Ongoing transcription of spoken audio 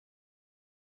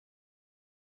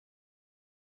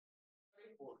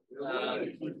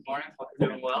Good morning. Hope you're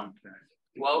doing well.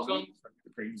 Welcome to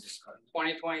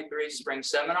 2023 Spring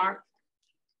Seminar.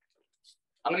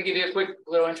 I'm going to give you a quick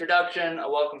little introduction, a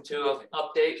welcome to, an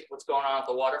update, what's going on at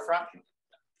the waterfront.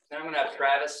 Then I'm going to have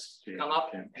Travis come up,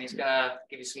 and he's going to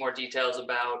give you some more details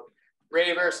about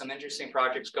Raver, some interesting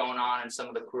projects going on, and some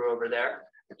of the crew over there.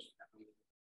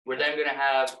 We're then going to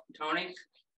have Tony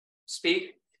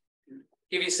speak,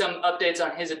 give you some updates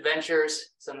on his adventures.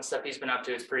 Some of the stuff he's been up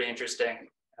to is pretty interesting.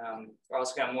 We're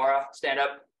also going to have Maura stand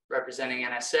up representing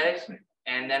NSA.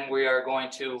 And then we are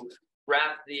going to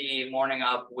wrap the morning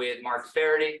up with Mark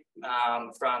Faherty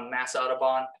from Mass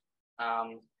Audubon.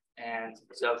 And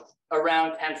so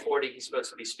around 10:40, he's supposed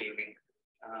to be speaking.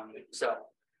 So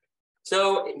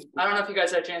I don't know if you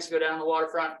guys had a chance to go down the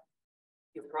waterfront.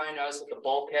 You've probably noticed that the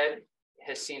bulkhead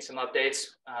has seen some updates.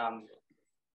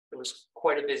 It was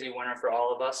quite a busy winter for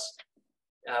all of us.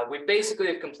 We basically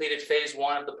have completed phase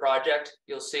 1 of the project.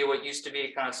 You'll see what used to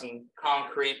be kind of some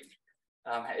concrete.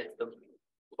 The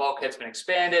bulkhead's been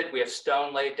expanded. We have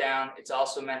stone laid down. It's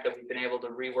also meant that we've been able to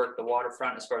rework the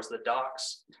waterfront as far as the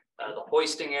docks, the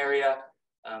hoisting area.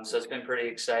 So it's been pretty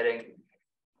exciting.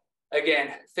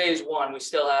 Again, phase 1, we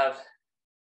still have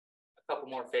a couple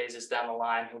more phases down the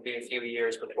line. It'll be a few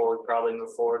years before we probably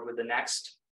move forward with the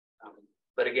next.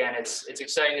 But again, it's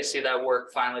exciting to see that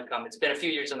work finally come. It's been a few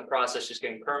years in the process, just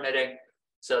getting permitting.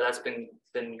 So that's been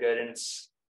good. And it's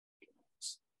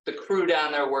the crew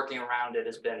down there working around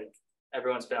it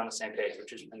everyone's been on the same page,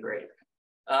 which has been great.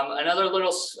 Another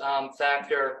little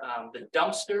factor, the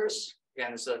dumpsters,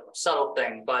 again, it's a subtle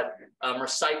thing, but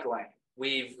recycling.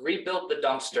 We've rebuilt the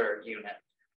dumpster unit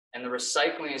and the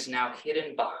recycling is now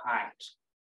hidden behind.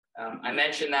 I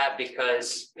mention that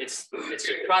because it's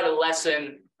to try to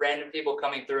lessen random people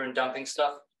coming through and dumping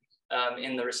stuff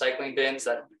in the recycling bins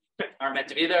that aren't meant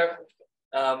to be there.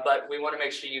 But we want to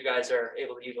make sure you guys are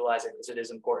able to utilize it because it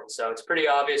is important. So it's pretty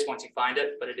obvious once you find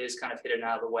it, but it is kind of hidden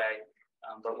out of the way,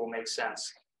 but will make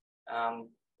sense.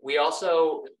 We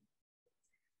also,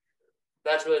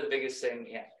 that's really the biggest thing,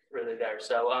 yeah, really there.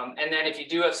 So, and then if you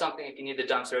do have something, if you need the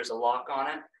dumpster, there's a lock on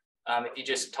it. If you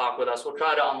just talk with us, we'll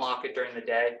try to unlock it during the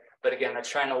day. But again, that's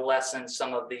trying to lessen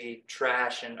some of the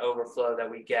trash and overflow that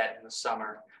we get in the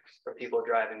summer for people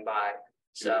driving by.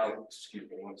 So, excuse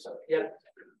me one second. Yeah.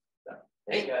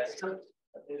 Hey guys, how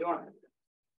you doing?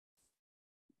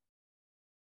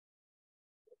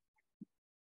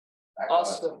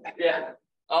 Also, yeah.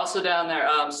 Also down there.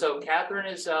 So Catherine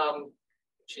is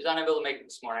she's unable to make it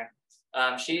this morning.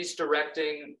 She's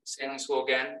directing sailing school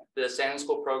again. The sailing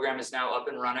school program is now up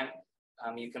and running.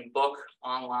 You can book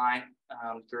online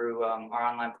through our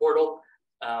online portal.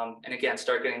 And again,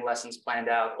 start getting lessons planned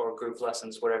out or group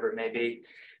lessons, whatever it may be.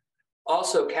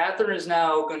 Also, Catherine is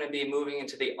now going to be moving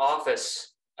into the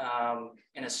office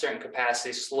in a certain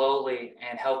capacity slowly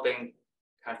and helping,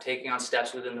 kind of taking on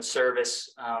steps within the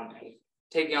service and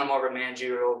taking on more of a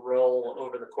managerial role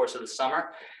over the course of the summer.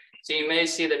 So you may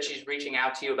see that she's reaching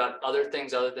out to you about other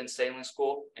things other than sailing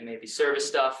school and maybe service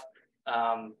stuff,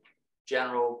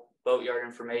 general boatyard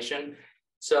information.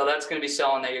 So that's going to be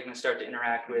someone that you're going to start to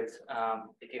interact with.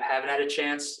 If you haven't had a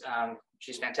chance,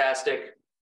 she's fantastic.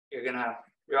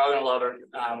 You're all going to love her.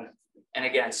 And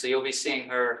again, so you'll be seeing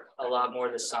her a lot more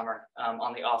this summer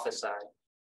on the office side.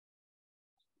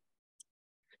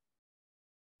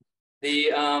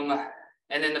 And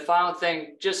then the final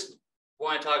thing, just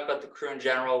want to talk about the crew in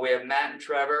general. We have Matt and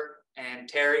Trevor and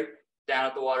Terry down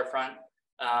at the waterfront,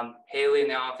 Haley in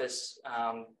the office,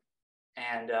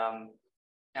 and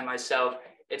myself.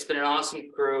 It's been an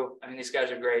awesome crew. I mean, these guys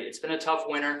are great. It's been a tough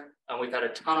winter. We've had a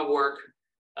ton of work.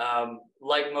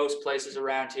 Like most places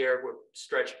around here, we're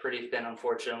stretched pretty thin,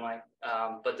 unfortunately.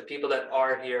 But the people that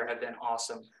are here have been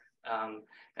awesome. And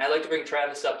I'd like to bring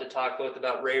Travis up to talk both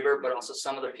about Raver, but also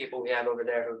some of the people we have over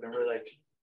there who have been really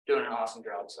doing an awesome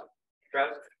job. So,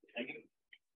 Travis, thank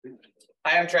you.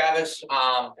 Hi, I'm Travis.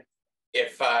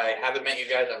 If I haven't met you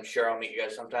guys, I'm sure I'll meet you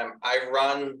guys sometime. I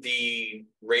run the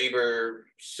Raver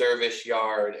service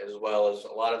yard as well as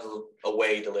a lot of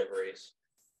away deliveries.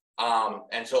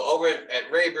 And so over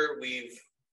at Raver, we've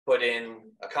put in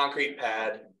a concrete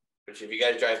pad, which if you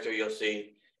guys drive through, you'll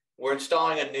see. We're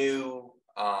installing a new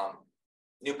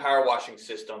power washing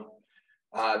system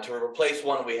to replace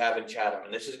one we have in Chatham.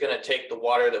 And this is going to take the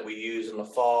water that we use in the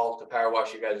fall to power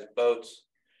wash you guys' boats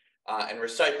and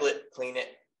recycle it, clean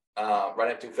it, run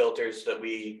it through filters so that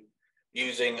we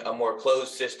using a more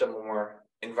closed system, a more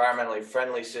environmentally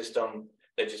friendly system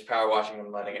than just power washing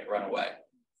and letting it run away.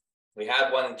 We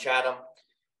have one in Chatham.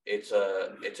 It's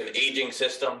an aging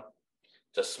system.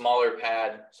 It's a smaller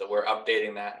pad, so we're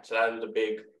updating that. So that was a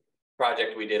big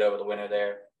project we did over the winter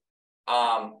there.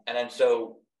 And then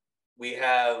so we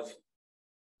have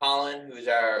Colin,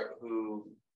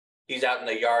 he's out in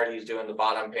the yard, he's doing the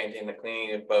bottom painting, the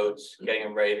cleaning of boats, getting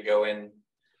them ready to go in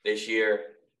this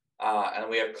year. And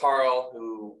we have Carl,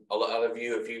 who a lot of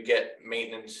you, if you get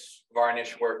maintenance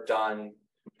varnish work done,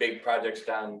 big projects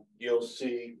done, you'll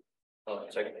see. Oh,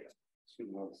 a second.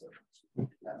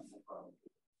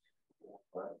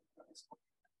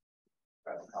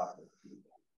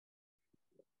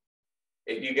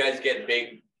 If you guys get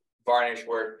big varnish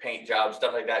work, paint jobs,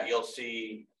 stuff like that, you'll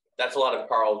see that's a lot of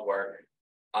Carl's work.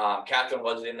 Catherine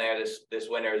was in there this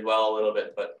winter as well a little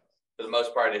bit, but for the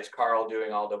most part, it's Carl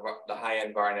doing all the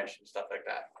high-end varnish and stuff like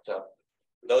that. So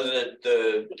those are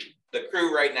the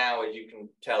crew right now. As you can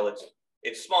tell,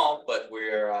 it's small, but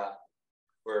we're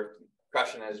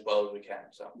crushing it as well as we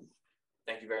can. So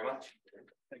thank you very much.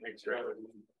 Thanks, Trevor.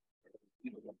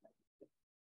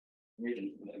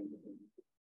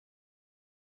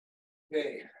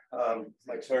 Okay,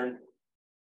 my turn.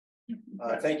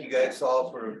 Thank you guys all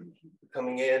for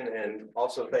coming in, and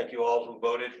also thank you all who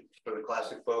voted for the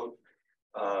classic boat.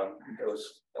 It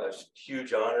was a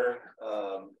huge honor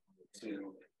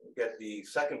to get the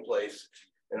second place.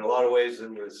 In a lot of ways, it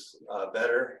was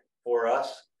better for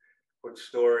us. Quick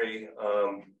story: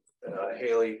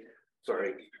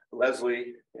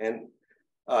 Leslie, and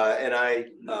I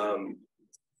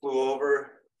flew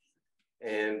over.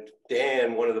 And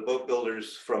Dan, one of the boat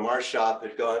builders from our shop,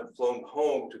 had flown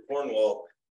home to Cornwall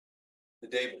the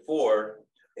day before.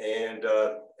 And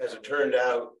as it turned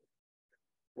out,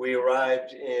 we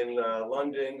arrived in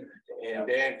London, and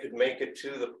Dan could make it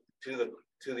to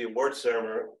the award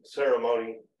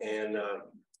ceremony.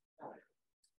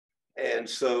 And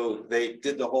so they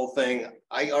did the whole thing.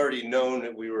 I already known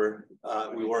that we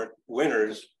weren't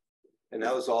winners, and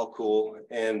that was all cool.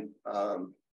 And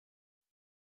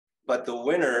but the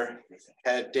winner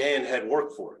Dan had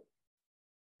worked for.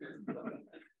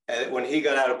 And when he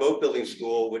got out of boat building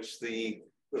school, which the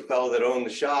fellow that owned the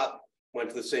shop went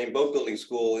to the same boat building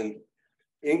school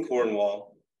in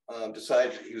Cornwall,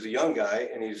 decided he was a young guy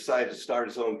and he decided to start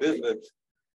his own business.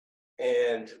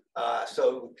 And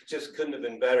so it just couldn't have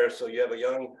been better. So you have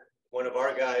one of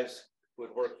our guys who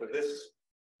had worked for this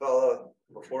fellow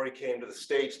before he came to the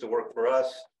States to work for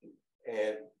us.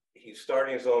 And he's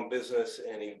starting his own business,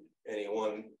 and he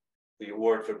won the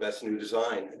award for best new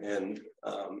design. And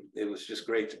it was just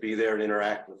great to be there and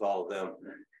interact with all of them.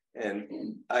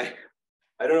 And I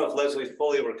don't know if Leslie's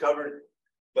fully recovered,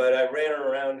 but I ran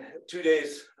her around 2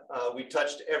 days. We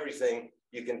touched everything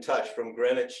you can touch, from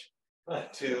Greenwich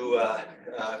to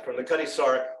from the Cutty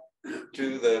Sark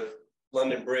to the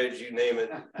London Bridge, you name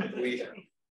it.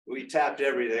 We tapped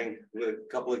everything with a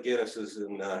couple of Guinnesses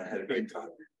and had a great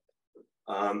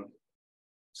time.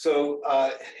 So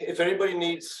if anybody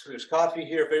needs, there's coffee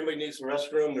here. If anybody needs a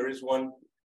restroom, there is one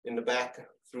in the back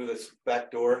through this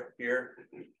back door here.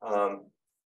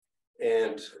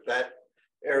 And that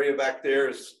area back there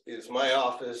is my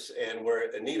office, and where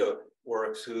Anita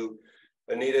works.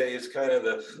 Anita is kind of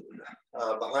the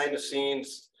behind the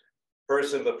scenes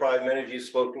person, but probably many of you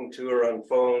spoken to her on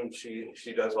phone.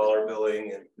 She does all our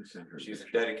billing, and she's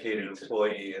a dedicated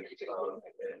employee, and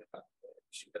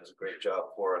she does a great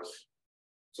job for us.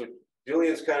 So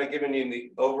Julian's kind of giving you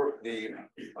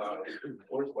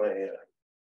where's my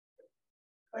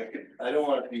I don't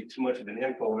want to be too much of an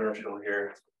infomercial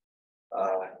here,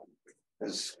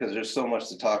 because there's so much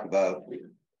to talk about.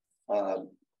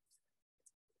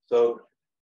 So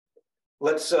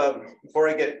let's before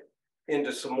I get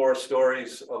into some more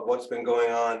stories of what's been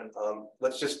going on,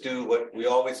 let's just do what we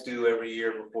always do every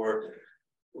year before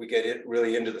we get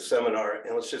really into the seminar,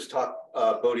 and let's just talk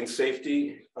boating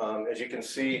safety. As you can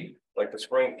see, like the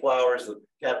spring flowers, the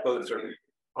cat boats are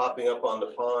popping up on the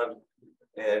pond,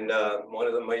 and one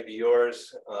of them might be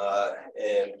yours,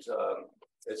 and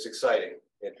it's exciting.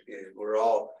 We're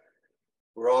all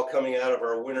coming out of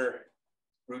our winter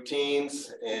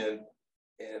routines and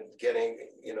getting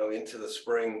into the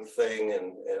spring thing,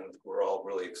 and we're all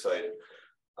really excited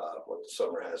what the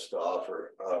summer has to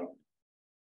offer.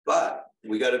 But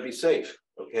we got to be safe,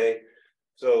 okay?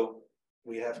 So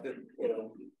we have to,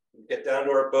 get down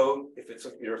to our boat.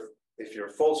 If you're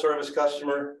a full service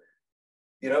customer,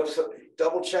 so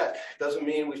double check. Doesn't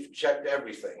mean we've checked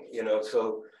everything,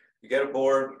 So you get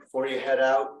aboard, before you head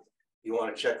out, you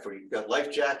want to check for, you've got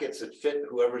life jackets that fit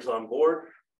whoever's on board,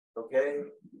 okay?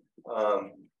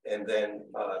 And then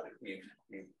you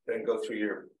then go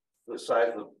through the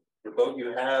size of the boat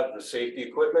you have, the safety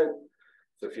equipment.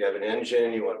 So if you have an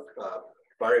engine, you want a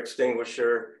fire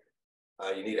extinguisher,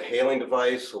 you need a hailing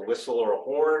device, a whistle or a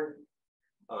horn.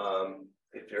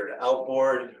 If you're an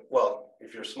outboard, well,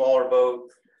 if you're a smaller boat,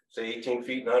 say 18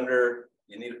 feet and under,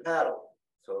 you need a paddle.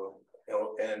 So, you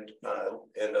know,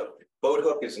 and a boat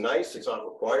hook is nice, it's not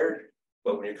required,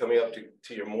 but when you're coming up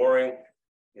to your mooring,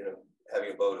 you know,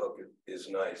 having a boat hook is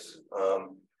nice.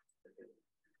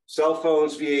 Cell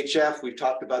phones, VHF, we've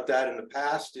talked about that in the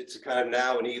past. It's kind of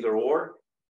now an either or.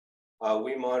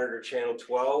 We monitor channel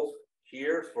 12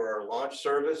 here for our launch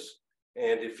service.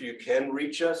 And if you can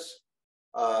reach us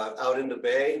out in the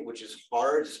bay, which is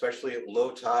hard, especially at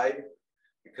low tide,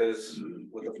 because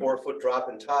with a 4-foot drop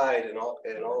in tide and all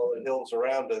the hills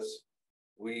around us,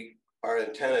 our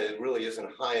antenna, it really isn't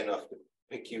high enough to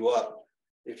pick you up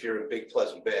if you're in Big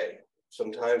Pleasant Bay.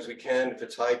 Sometimes we can if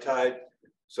it's high tide.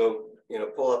 So, you know,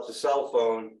 pull up the cell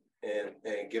phone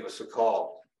and give us a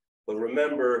call. But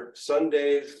remember,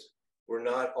 Sundays, we're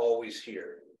not always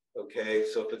here, okay?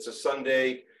 So if it's a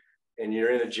Sunday and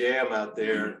you're in a jam out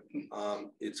there,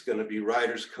 it's gonna be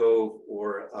Riders Cove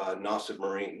or Nauset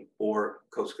Marine or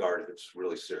Coast Guard if it's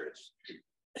really serious.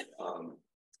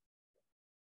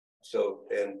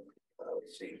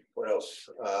 Let's see, what else?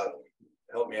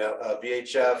 Help me out,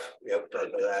 VHF, yep,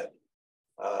 done that.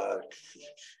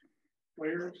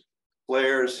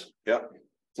 Flares, yep,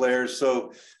 flares.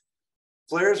 So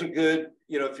flares are good,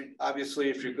 you know, if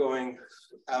you're going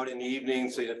out in the evening,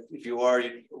 so if you are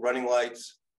running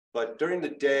lights, but during the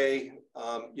day,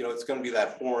 you know, it's going to be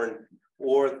that horn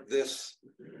or this,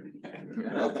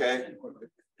 okay?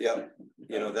 Yeah,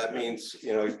 you know, that means,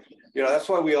 you know, that's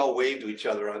why we all wave to each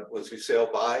other as we sail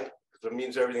by, because it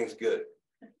means everything's good.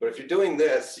 But if you're doing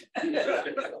this,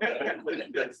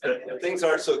 things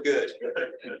aren't so good.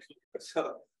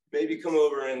 So maybe come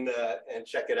over and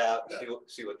check it out and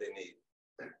see what they need.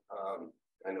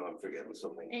 I know I'm forgetting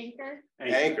something.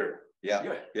 Anchor. Yeah.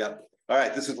 All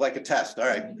right, this is like a test. All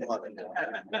right.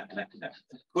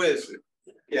 Quiz.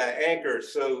 Yeah, anchor.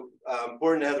 So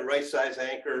important to have the right size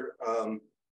anchor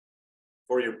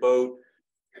for your boat.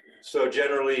 So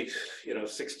generally, you know,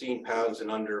 16 pounds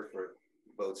and under for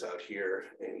boats out here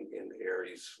in the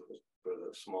Areys for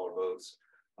the smaller boats.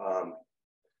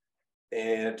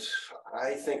 And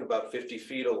I think about 50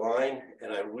 feet of line,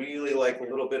 and I really like a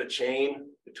little bit of chain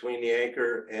between the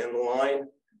anchor and the line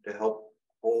to help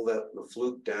hold the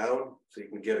fluke down so you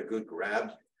can get a good grab.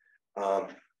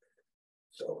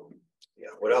 So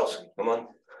yeah, what else? Come on.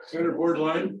 Centerboard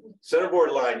line?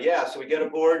 Centerboard line, yeah. So we get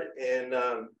aboard and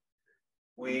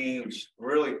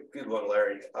really good one,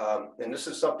 Larry. And this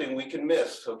is something we can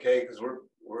miss, okay? Because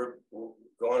we're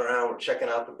going around, we're checking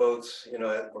out the boats, you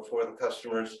know, before the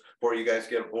customers, before you guys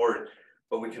get aboard.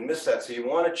 But we can miss that. So you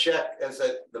want to check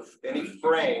any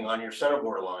fraying on your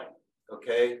centerboard line,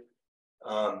 okay?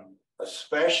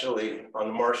 Especially on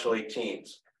the Marshall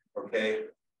 18s, okay?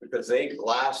 Because they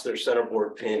blast their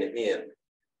centerboard pin in,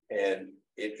 and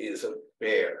it is a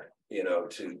bear, you know,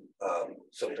 to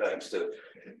sometimes to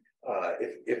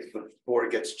if the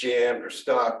board gets jammed or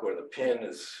stuck or the pin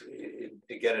is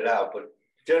to get it out. But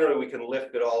generally we can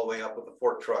lift it all the way up with the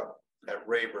fork truck at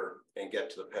Rayber and get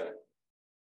to the pennant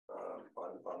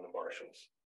on the Marshalls.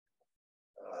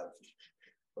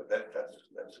 But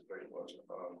that's a great one.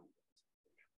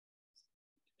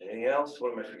 Anything else?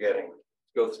 What am I forgetting?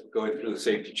 Going through the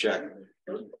safety check.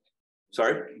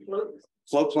 Sorry?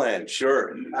 Float plan,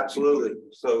 sure, absolutely.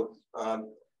 So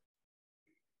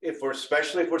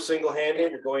especially if we're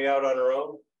single-handed, we're going out on our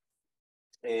own,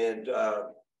 and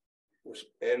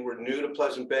we're new to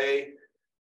Pleasant Bay,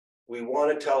 we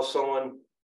want to tell someone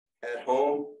at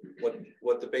home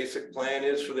what the basic plan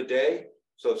is for the day.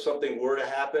 So if something were to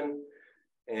happen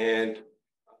and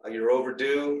you're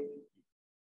overdue,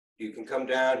 you can come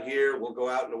down here, we'll go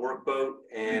out in the workboat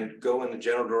and go in the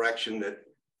general direction that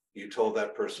you told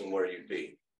that person where you'd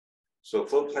be. So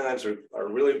float plans are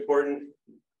really important.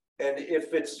 And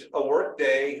if it's a work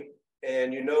day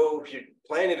and you know if you're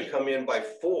planning to come in by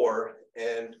 4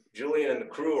 and Julian and the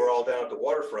crew are all down at the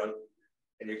waterfront,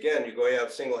 and again, you're going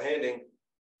out single-handing,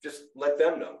 just let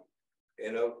them know.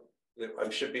 You know, I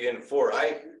should be in at 4.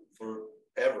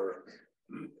 Forever,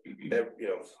 you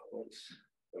know,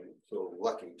 I'm so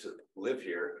lucky to live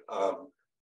here.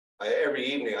 Every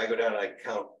evening I go down and I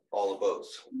count all the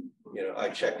boats. You know, I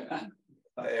check.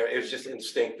 It's just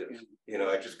instinctive. You know,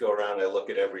 I just go around and I look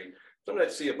at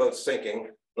sometimes I see a boat sinking,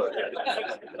 but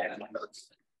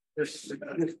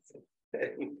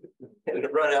and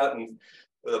run out and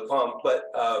with a pump.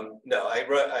 But no, I'd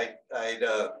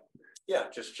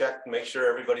just check to make sure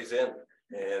everybody's in.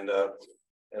 And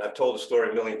I've told the story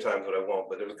a million times, but I won't.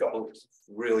 But there's a couple of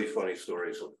really funny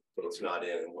stories, but it's not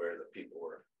in and where the people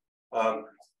were.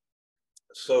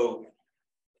 So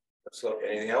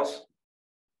anything else?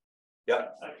 Yeah.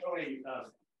 Tony,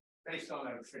 based on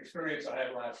an experience I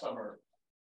had last summer,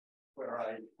 where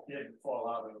I did fall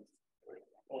out of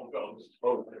old ghost.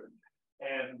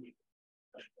 And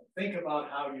think about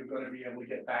how you're going to be able to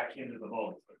get back into the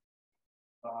boat.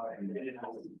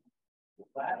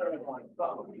 Ladder on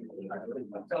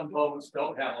some boats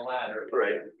don't have a ladder.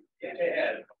 Right.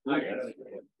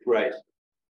 Right.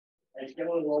 As you get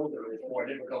a little older, it's more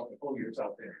difficult to pull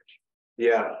yourself in.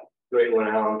 Yeah, great one,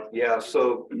 Alan. Yeah,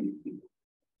 so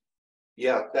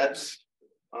yeah, that's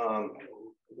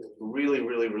really,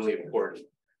 really, really important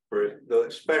for the,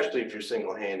 especially if you're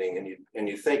single-handing and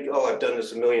you think, oh, I've done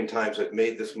this a million times, I've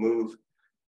made this move,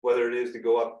 whether it is to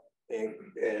go up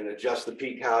and adjust the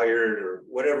peak halyard or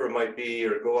whatever it might be,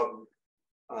 or go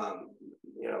up,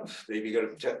 you know, maybe you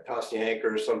got to toss the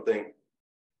anchor or something,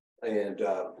 and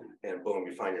boom,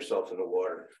 you find yourself in the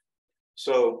water.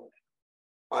 So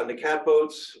on the cat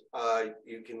boats,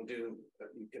 you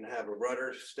can have a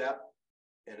rudder step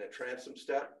and a transom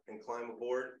step and climb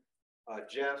aboard.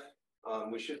 Jeff,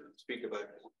 we should speak about,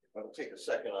 I'll take a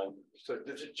second on, so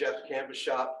this is Jeff's canvas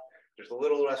shop. There's a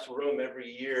little less room every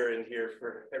year in here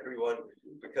for everyone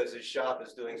because his shop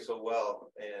is doing so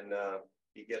well, and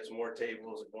he gets more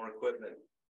tables and more equipment.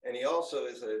 And he also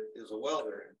is a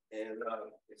welder, and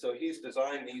so he's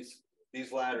designed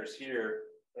these ladders here,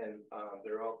 and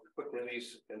they're all quick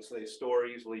release, and so they store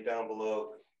easily down below.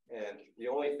 And the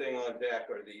only thing on deck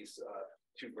are these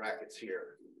two brackets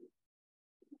here.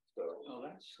 So, Oh,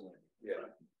 that's slick. Yeah,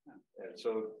 and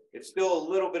so it's still a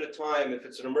little bit of time if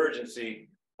it's an emergency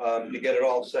to get it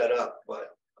all set up,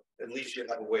 but at least you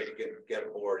have a way to get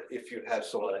aboard if you have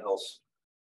someone else.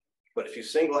 But if you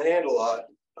single handle a lot,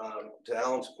 to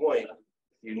Alan's point,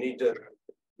 you need to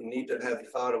have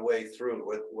thought a way through,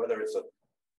 whether it's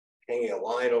hanging a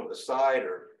line over the side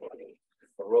or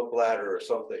a rope ladder or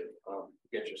something,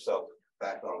 get yourself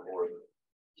back on board.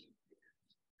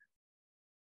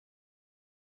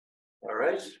 All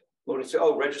right,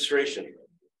 registration.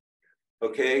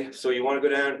 Okay, so you want to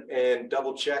go down and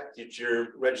double check that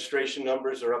your registration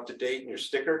numbers are up to date in your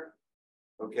sticker.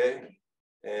 Okay,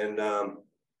 and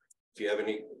if you have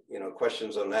any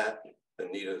questions on that,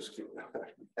 Anita's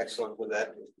excellent with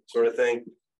that sort of thing.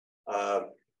 Yeah,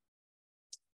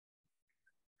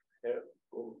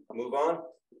 we'll move on.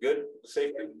 Good,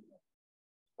 safety.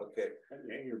 Okay.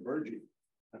 And you're virgin.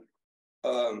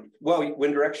 Well,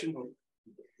 wind direction.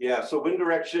 Yeah, so wind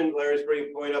direction, Larry's bringing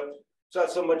a point up. It's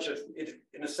not so much,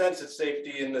 in a sense, it's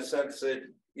safety in the sense that,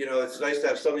 it's nice to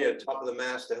have something at the top of the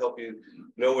mast to help you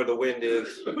know where the wind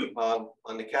is.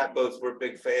 On the cat boats, we're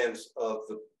big fans of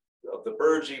the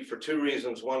birdgie for two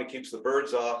reasons. One, it keeps the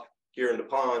birds off here in the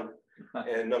pond.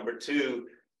 And number two,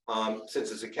 since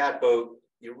it's a cat boat,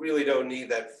 you really don't need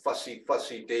that fussy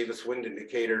Davis wind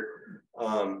indicator,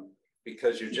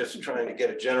 because you're just trying to get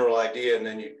a general idea, and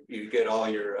then you get all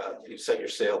your, you set your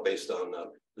sail based on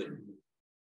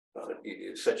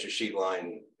you set your sheet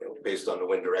line based on the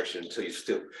wind direction until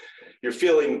you're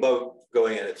feeling the boat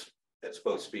going at its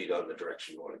boat speed on the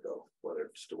direction you want to go, whether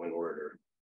it's to windward or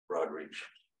broad reach.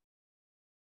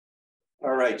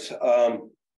 All right.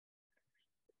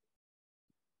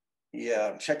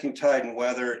 Yeah, checking tide and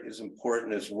weather is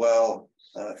important as well.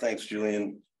 Thanks,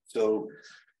 Julian. So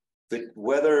the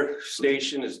weather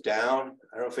station is down.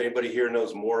 I don't know if anybody here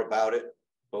knows more about it,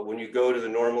 but when you go to the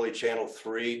normally channel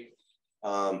 3,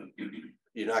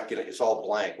 you're not getting, it's all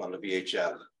blank on the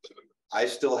VHF. I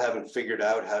still haven't figured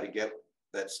out how to get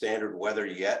that standard weather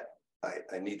yet.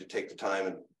 I need to take the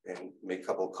time and make a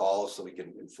couple of calls so we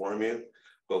can inform you.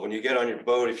 But when you get on your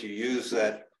boat, if you use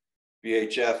that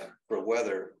VHF for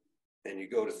weather and you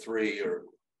go to 3 or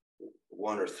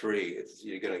 1 or 3,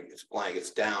 it's blank,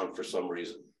 it's down for some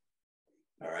reason.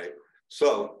 All right,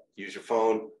 so use your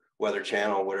phone, weather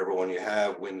channel, whatever one you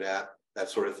have, wind app, that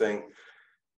sort of thing.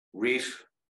 Reef,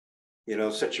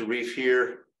 set your reef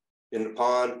here in the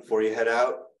pond before you head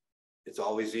out. It's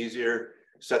always easier.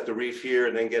 Set the reef here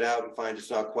and then get out and find it's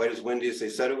not quite as windy as they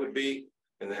said it would be,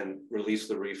 and then release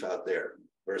the reef out there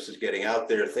versus getting out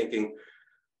there thinking,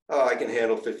 oh, I can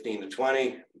handle 15 to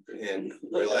 20 and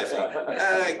realizing,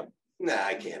 nah,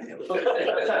 I can't handle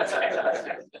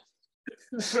it.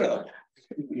 So,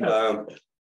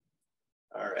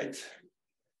 all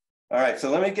right, so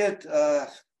let me get,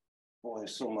 boy,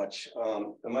 there's so much.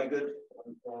 Am I good?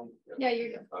 Yeah, you're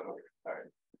good. Okay. All right.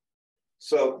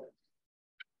 So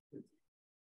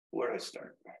where do I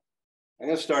start? I'm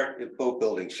going to start at boat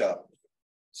building shop.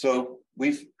 So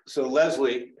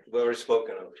Leslie, we've already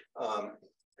spoken of,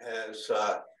 has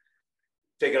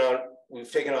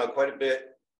we've taken on quite a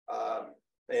bit,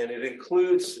 and it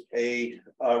includes a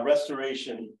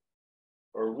restoration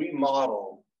or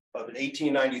remodel of an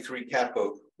 1893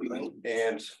 catboat.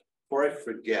 And before I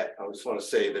forget, I just want to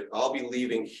say that I'll be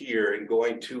leaving here and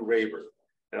going to Rayburn,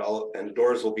 and the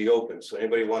doors will be open. So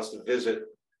anybody wants to visit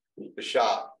the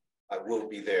shop, I will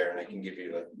be there, and I can give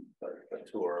you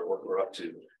a tour of what we're up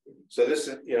to. So this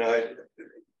is, you know,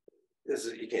 this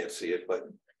is, you can't see it, but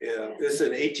yeah, this is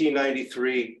an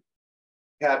 1893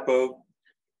 catboat.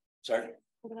 Sorry.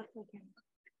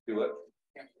 Do what?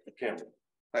 The camera.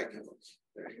 Hi,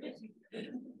 there you go.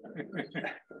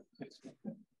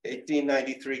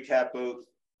 1893 catboat.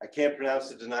 I can't pronounce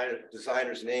the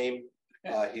designer's name.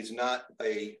 He's not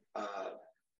a.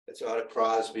 It's not a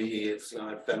Crosby. It's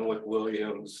not Fenwick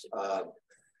Williams.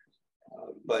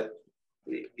 But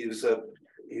he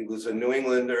was a New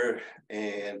Englander,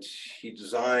 and he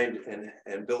designed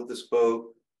and built this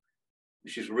boat.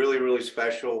 She's really, really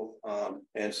special.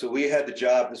 And so we had the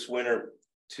job this winter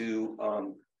to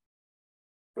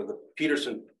for the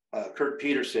Peterson, Kurt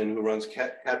Peterson, who runs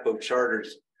catboat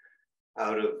charters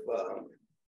out of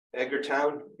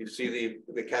Edgartown. You see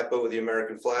the catboat with the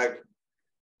American flag.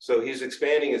 So he's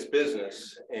expanding his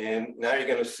business, and now you're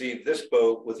going to see this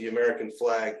boat with the American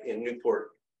flag in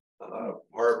Newport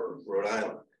Harbor, Rhode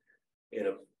Island, in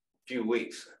a few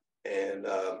weeks, and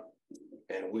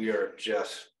we are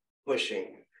just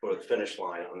pushing for the finish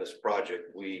line on this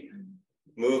project. We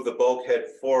moved the bulkhead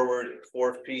forward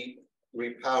 4 feet,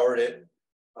 repowered it,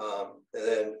 and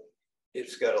then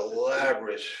it's got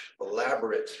elaborate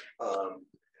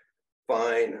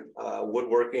fine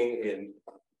woodworking in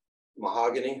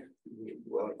mahogany,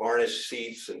 varnished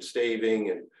seats and staving,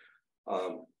 and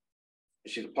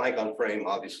she's a plank on frame,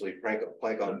 obviously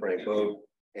plank on frame boat,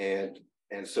 and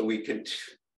so we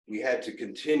had to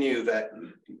continue that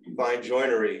fine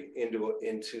joinery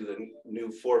into the new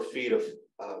 4 feet of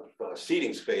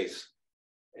seating space,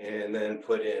 and then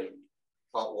put in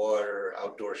hot water,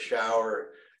 outdoor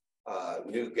shower,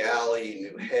 new galley,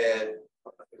 new head,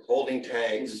 holding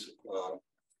tanks,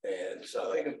 and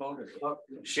so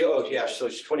so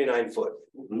she's 29 foot.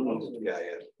 Yeah,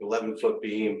 11-foot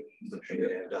beam,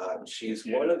 and she's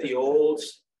one of the old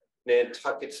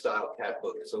Nantucket style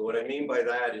catboats. So what I mean by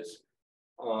that is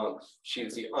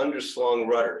she's the underslung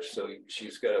rudder, so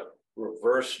she's got a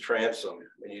reverse transom,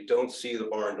 and you don't see the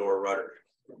barn door rudder.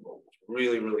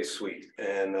 Really, really sweet,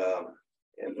 and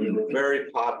they were very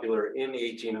popular in the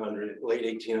 1800s, late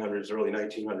 1800s, early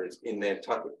 1900s in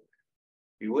Nantucket.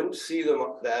 You wouldn't see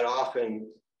them that often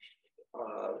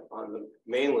on the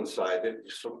mainland side.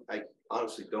 I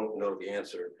honestly don't know the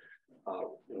answer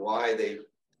why they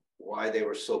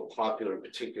were so popular, in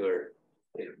particular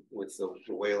with the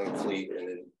whaling fleet and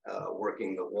in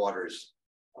working the waters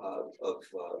of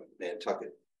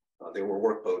Nantucket. They were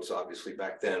workboats, obviously,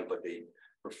 back then, but they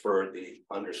preferred the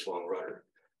underslung rudder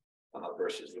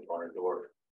versus the barn door.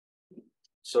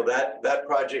 So that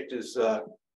project is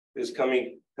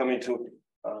coming to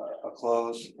a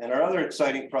close. And our other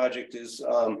exciting project is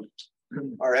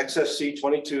our XFC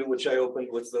 22, which I opened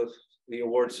with the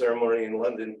award ceremony in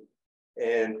London.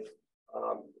 And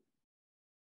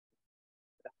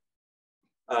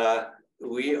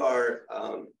we are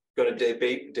going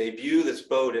to debut this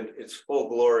boat in its full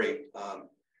glory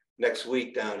next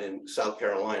week down in South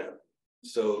Carolina.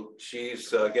 So she's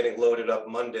getting loaded up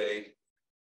Monday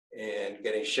and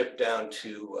getting shipped down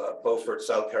to Beaufort,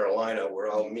 South Carolina,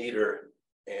 where I'll meet her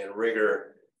and rig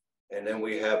her, and then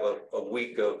we have a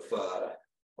week of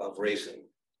racing.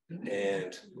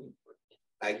 And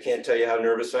I can't tell you how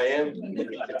nervous I am. You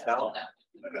can tell.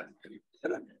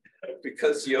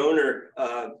 Because the owner,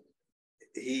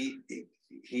 you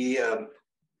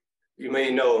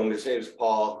may know him. His name is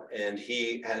Paul, and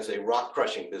he has a rock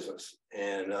crushing business.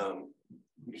 And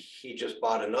he just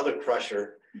bought another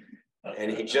crusher,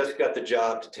 and he just got the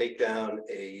job to take down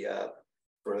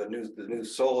for the new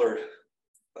solar.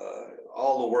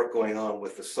 All the work going on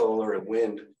with the solar and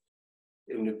wind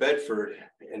in New Bedford,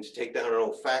 and to take down an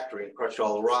old factory and crush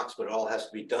all the rocks, but it all has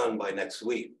to be done by next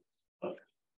week.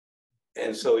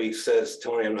 And so he says,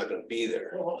 Tony, I'm not going to be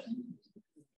there.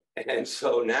 And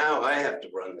so now I have to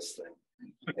run this thing.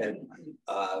 And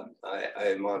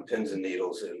I'm on pins and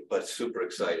needles, but super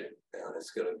excited. And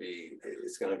it's going to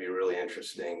be really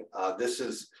interesting. This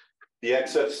is the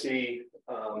XFC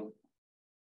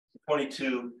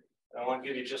 22. I want to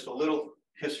give you just a little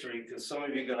history, because some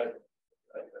of you are going to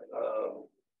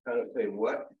kind of say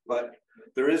what, but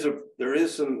there is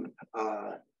some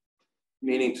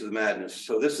meaning to the madness.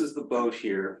 So this is the boat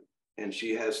here, and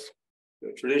she has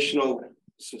a traditional,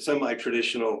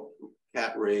 semi-traditional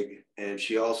cat rig, and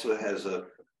she also has a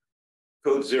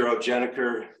Code Zero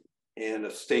Gennaker and a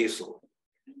staysail.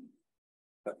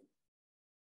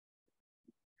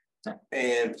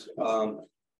 And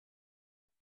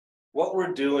what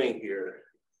we're doing here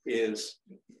is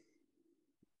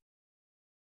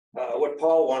what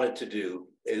Paul wanted to do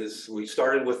is we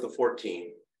started with the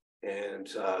 14, and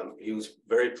he was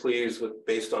very pleased with,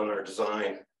 based on our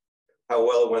design, how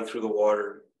well it went through the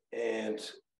water. And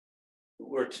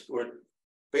we're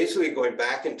basically going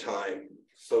back in time.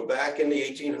 So back in the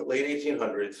late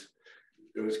 1800s,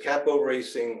 there was catboat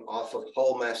racing off of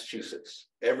Hull, Massachusetts.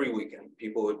 Every weekend,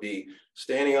 people would be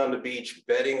standing on the beach,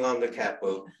 betting on the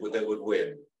catboat that would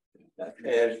win.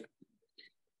 And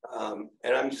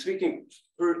I'm speaking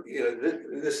for,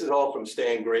 this is all from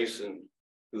Stan Grayson,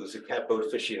 who's a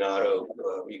catboat aficionado.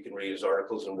 You can read his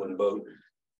articles in Wooden Boat,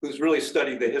 who's really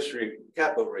studied the history of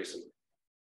catboat racing.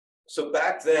 So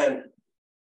back then,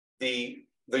 the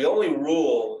only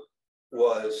rule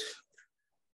was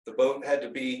the boat had to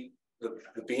be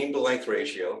the beam to length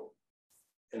ratio,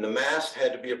 and the mast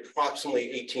had to be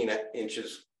approximately 18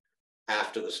 inches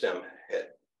after the stem head.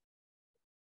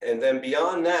 And then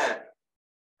beyond that,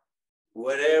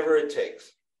 whatever it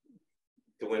takes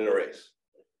to win the race.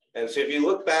 And so if you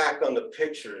look back on the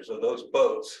pictures of those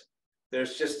boats,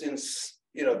 there's just,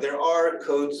 there are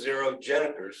code zero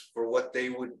genitors for what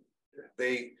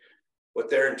what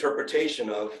their interpretation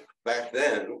of back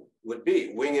then would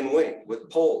be, wing and wing with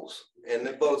poles. And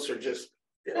the boats are just,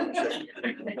 and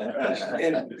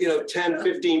 10,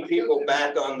 15 people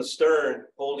back on the stern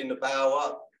holding the bow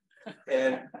up.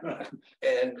 And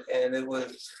it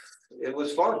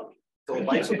was fun till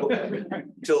bicycle,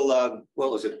 till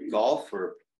what was it, golf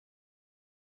or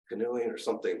canoeing or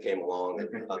something came along, and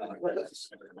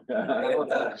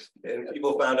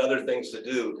people found other things to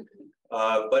do.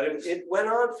 But it went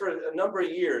on for a number of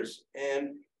years,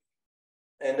 and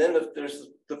then there's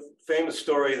the famous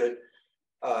story that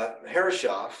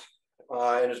Herreshoff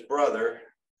and his brother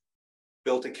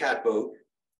built a catboat.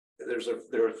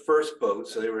 They were first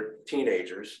boats, so they were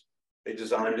teenagers. They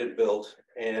designed it, built,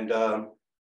 and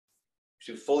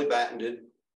she was fully battened,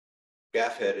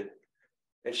 gaff-headed,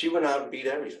 and she went out and beat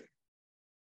everything.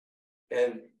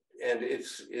 And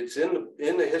it's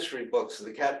in the history books.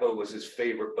 The catboat was his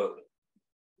favorite boat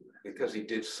because he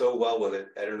did so well with it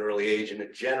at an early age, and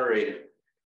it generated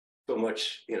so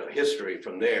much history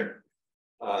from there.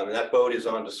 That boat is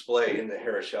on display in the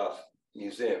Herreshoff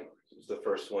Museum. It's the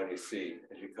first one you see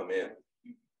as you come in.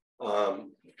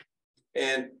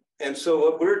 And so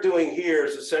what we're doing here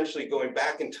is essentially going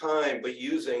back in time, but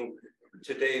using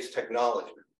today's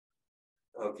technology,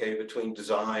 okay, between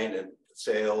design and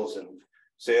sails and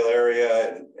sail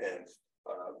area and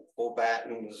full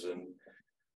battens and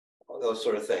all those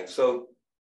sort of things. So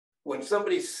when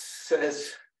somebody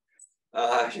says,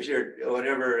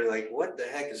 whatever, like, what the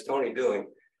heck is Tony doing?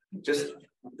 Just,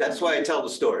 that's why I tell the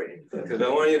story, because I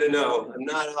want you to know I'm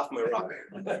not off my rocker.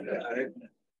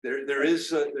 There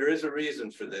is a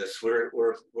reason for this. We're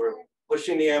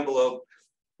pushing the envelope.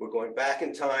 We're going back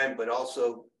in time, but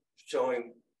also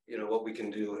showing what we can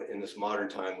do in this modern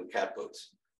time with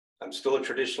catboats. I'm still a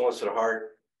traditionalist at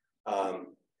heart,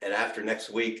 and after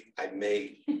next week, I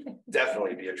may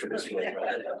definitely be a traditionalist.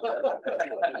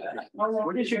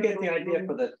 Where did you get the idea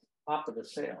for the top of the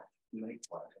sail?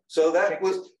 So that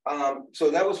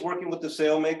was working with the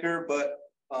sailmaker, but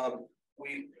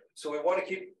we want to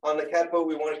keep on the catboat.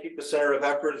 We want to keep the center of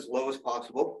effort as low as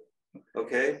possible.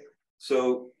 Okay,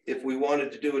 so if we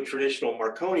wanted to do a traditional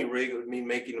Marconi rig, it would mean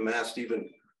making the mast even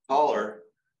taller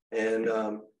and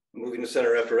moving the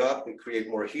center of effort up and create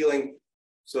more heeling.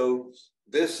 So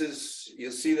this is,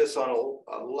 you'll see this on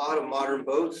a lot of modern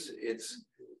boats.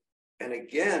 And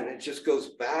again, it just goes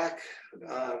back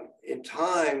in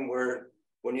time where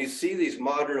when you see these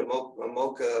modern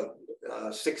Amoca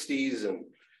 60s and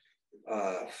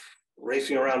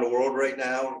racing around the world right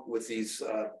now with these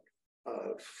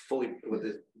fully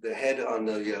with the head on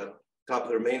the top of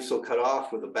their mainsail cut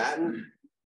off with a batten,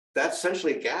 that's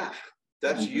essentially a gaff.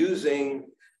 That's using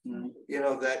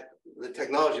that the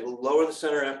technology to lower the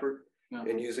center effort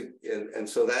and using and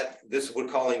so that this we're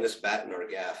calling this batten or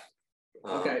a gaff.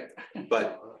 Okay,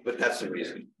 but that's the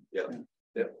reason. Yeah.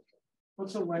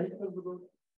 What's the weight of the boat?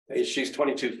 She's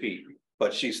 22 feet,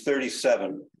 but she's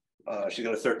 37. She's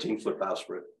got a 13-foot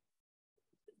bowsprit.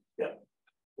 Yeah.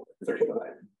 35.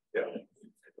 Yeah.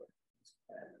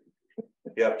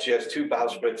 Yeah, she has two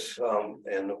bowsprits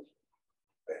and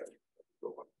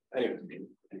anyway.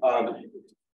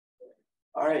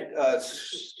 All right,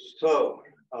 so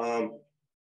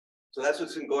that's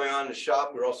what's been going on in the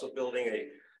shop. We're also building a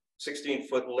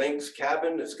 16-foot lynx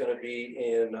cabin. It's going to be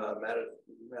in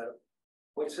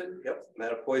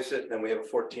Mattapoisett. And we have a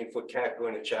 14-foot cat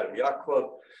going to Chatham Yacht Club,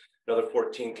 another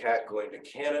 14 cat going to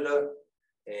Canada.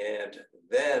 And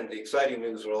then the exciting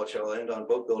news, which I'll end on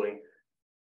boat building,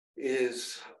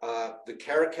 is the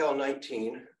Caracal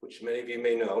 19, which many of you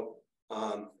may know.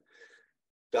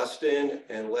 Dustin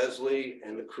and Leslie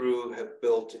and the crew have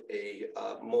built a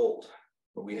mold.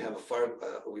 We have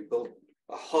we built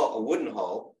a hull, a wooden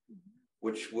hull,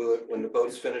 which will, when the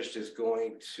boat's finished, is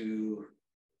going to,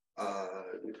 I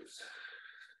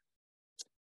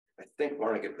think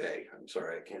Barnegat Bay. I'm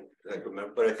sorry, I can't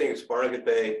remember, but I think it's Barnegat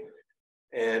Bay.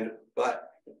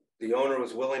 But the owner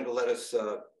was willing to let us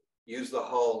use the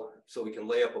hull so we can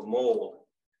lay up a mold.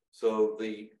 So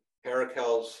the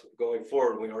Caracals going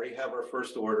forward, we already have our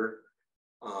first order,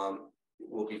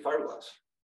 will be fiberglass.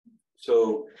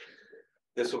 So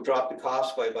this will drop the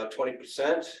cost by about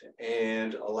 20%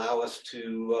 and allow us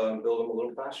to build them a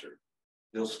little faster.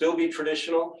 They'll still be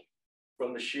traditional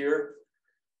from the shear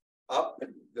up.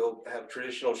 They'll have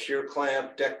traditional shear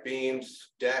clamp, deck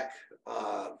beams, deck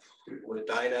with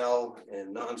Dynel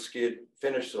and non-skid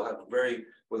finish. They'll have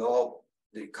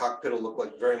the cockpit will look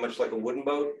like very much like a wooden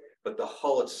boat, but the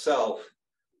hull itself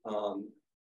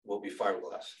will be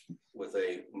fiberglass with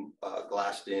a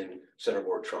glassed-in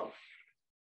centerboard trunk.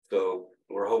 So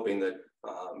we're hoping that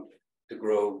to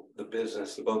grow the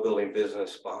business, the boat building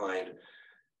business behind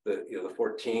the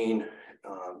 14,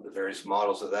 the various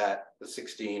models of that, the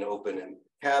 16 open and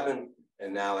cabin,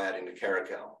 and now adding the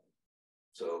Caracal.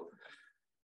 So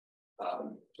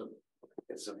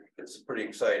it's pretty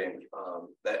exciting.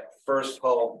 That first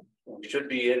hull should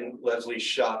be in Leslie's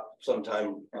shop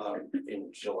sometime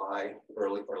in July,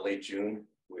 early or late June,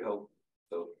 we hope.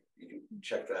 So you can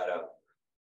check that out.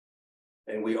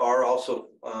 And we are also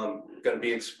going to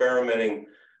be experimenting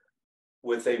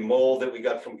with a mold that we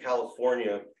got from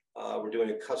California. We're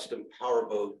doing a custom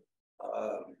powerboat,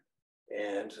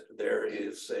 and there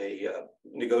is a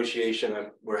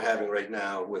negotiation we're having right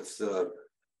now with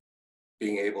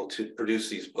being able to produce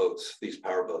these boats, these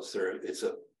powerboats.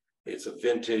 It's a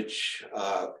vintage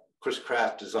Chris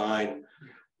Craft design,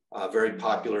 very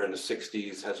popular in the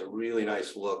 60s, has a really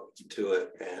nice look to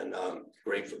it, and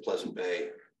great for Pleasant Bay.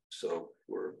 So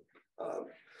we're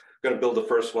going to build the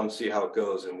first one, see how it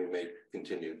goes, and we may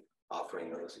continue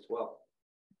offering those as well.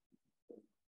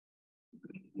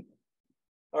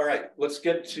 All right, let's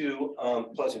get to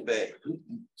Pleasant Bay.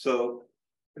 So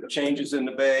the changes in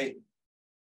the bay.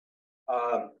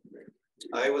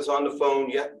 I was on the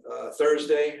phone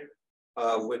Thursday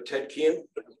with Ted Kean.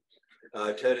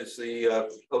 Ted is the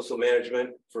coastal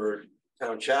management for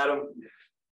town Chatham,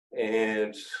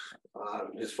 and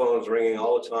his phone's ringing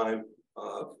all the time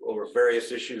over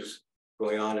various issues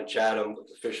going on in Chatham with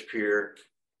the fish pier,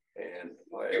 and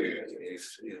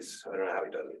he's I don't know how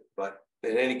he does it, but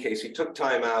in any case, he took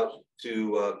time out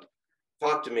to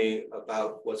talk to me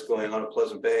about what's going on in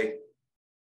Pleasant Bay,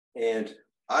 and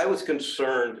I was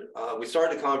concerned. We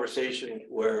started a conversation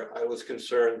where I was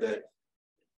concerned that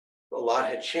a lot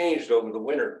had changed over the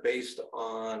winter based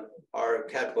on our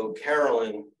catboat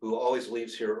Carolyn, who always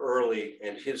leaves here early,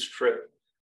 and his trip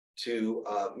to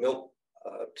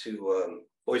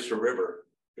Oyster River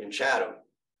in Chatham.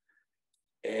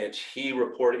 And he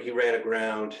ran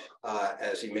aground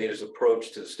as he made his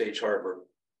approach to the Stage Harbor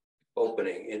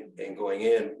opening and going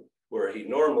in, where he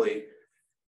normally,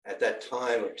 at that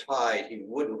time of tide, he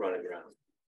wouldn't run aground.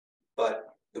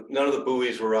 But none of the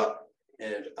buoys were up,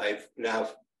 and I've now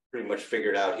pretty much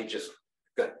figured out he just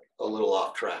got a little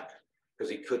off track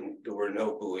because there were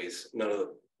no buoys, none of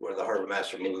where the harbor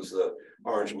master moves the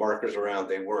orange markers around,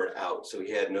 they weren't out. So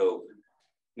he had no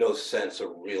sense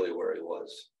of really where he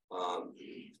was.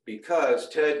 Because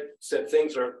Ted said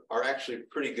things are actually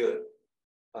pretty good.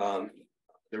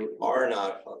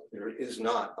 There is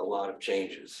not a lot of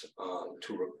changes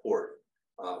to report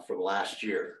from last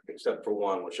year, except for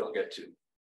one, which I'll get to.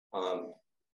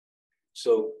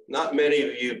 So not many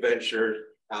of you ventured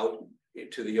out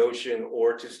to the ocean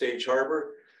or to Stage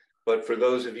Harbor, but for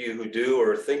those of you who do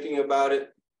or are thinking about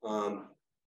it,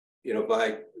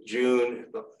 by June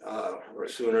or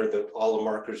sooner, all the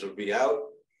markers will be out,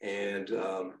 and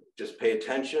just pay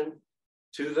attention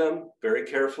to them very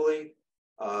carefully.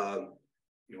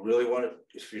 You really want to,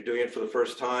 if you're doing it for the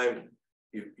first time,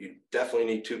 you definitely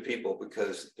need two people,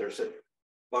 because there's a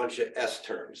bunch of S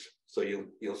turns. So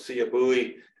you'll see a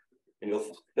buoy and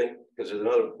you'll think, because there's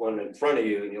another one in front of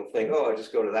you, and you'll think, oh, I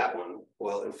just go to that one.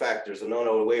 Well, in fact, there's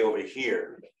another way over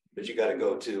here that you got to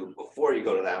go to before you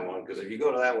go to that one, because if you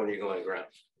go to that one, you're going aground.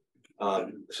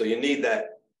 So you need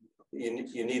that.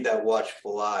 You need that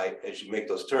watchful eye as you make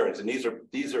those turns, and these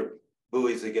are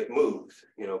buoys that get moved,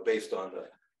 based on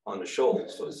the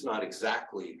shoals. So it's not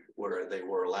exactly where they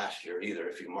were last year either.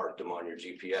 If you marked them on your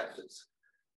GPS,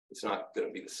 it's not going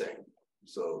to be the same.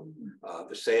 So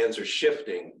the sands are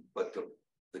shifting, but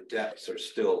the depths are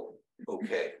still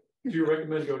okay. Do you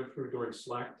recommend going through during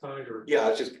slack tide or? Yeah, I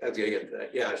was gonna get to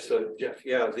that. Yeah, so Jeff,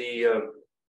 yeah,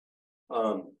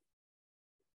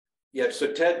 yeah,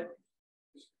 so Ted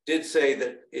did say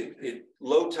that it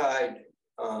low tide,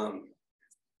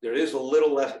 there is a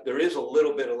little less, there is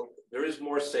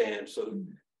more sand. So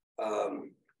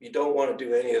you don't want to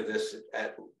do any of this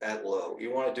at low.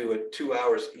 You want to do it 2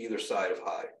 hours either side of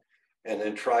high, and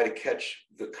then try to catch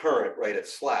the current right at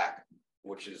slack,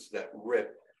 which is that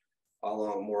rip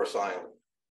along Morris Island.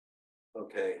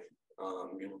 Okay,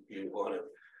 you want to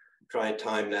try and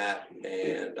time that,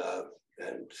 and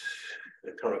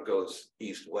the current goes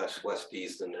east west west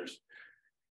east, and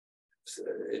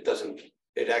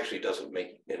it actually doesn't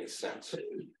make any sense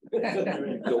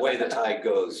the way the tide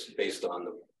goes based on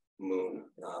the moon,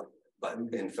 but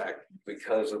in fact,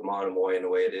 because of Monomoy and the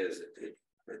way it is,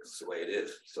 it's the way it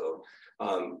is. So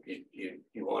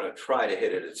you want to try to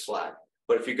hit it at slack.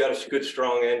 But if you've got a good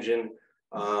strong engine,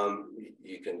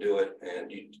 you can do it,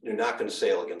 and you're not going to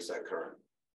sail against that current.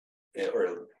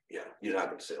 You're not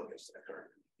going to sail against that current.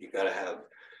 You got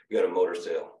to motor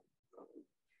sail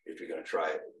if you're going to try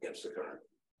it against the current.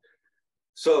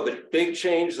 So the big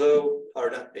change, though, or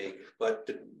not big, but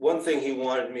the one thing he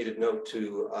wanted me to note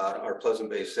to our Pleasant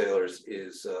Bay sailors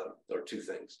is, or two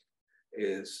things,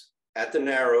 is at the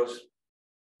Narrows,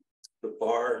 the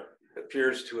bar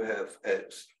appears to have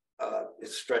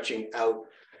is stretching out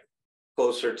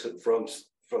closer to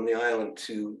from the island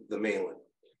to the mainland.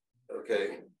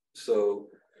 Okay, so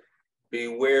be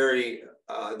wary.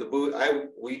 The boot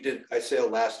I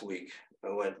sailed last week. I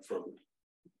went from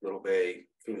Little Bay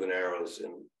through the Narrows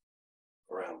and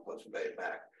around Pleasant Bay and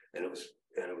back, and it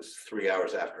was 3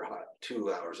 hours after high,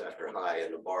 2 hours after high,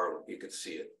 and the bar you could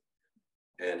see it,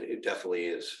 and it definitely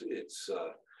is.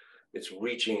 It's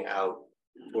reaching out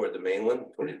toward the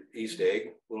mainland, toward the East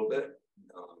Egg a little bit.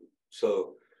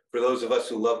 So for those of us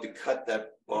who love to cut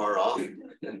that bar off,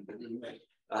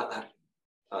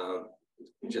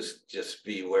 just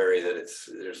be wary that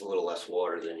there's a little less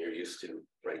water than you're used to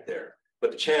right there.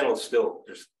 But the channel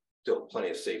there's still plenty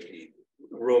of safety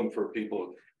room for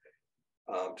people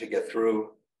to get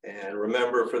through. And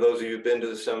remember, for those of you who've been to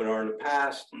the seminar in the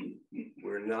past,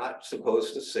 we're not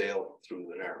supposed to sail through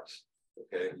the Narrows.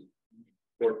 Okay,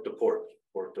 port to port,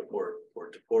 port to port,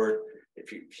 port to port.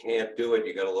 If you can't do it,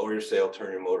 you got to lower your sail,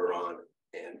 turn your motor on,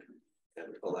 and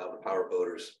allow the power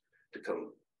boaters to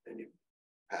come and you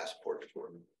pass port to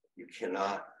port. You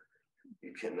cannot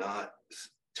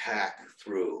tack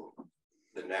through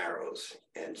the Narrows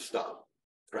and stop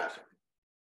traffic.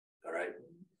 All right,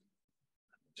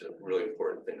 it's a really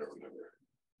important thing to remember.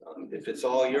 If it's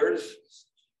all yours,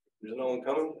 there's no one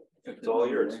coming. It's all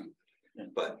yours,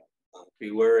 but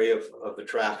be wary of the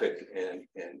traffic and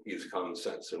use common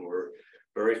sense. And we're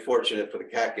very fortunate for the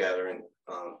cat gathering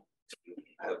to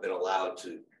have been allowed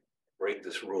to break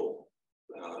this rule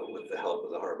with the help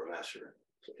of the harbor master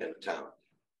in the town.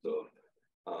 So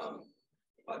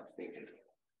I think it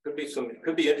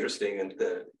could be interesting in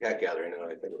the cat gathering now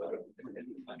I think about it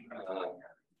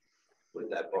with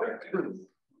that part.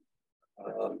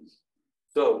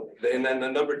 And then the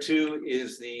number two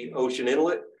is the Ocean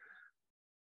Inlet.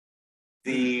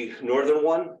 The northern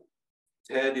one,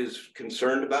 Ted is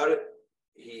concerned about it.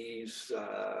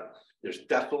 There's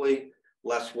definitely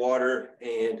less water,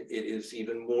 and it is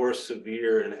even more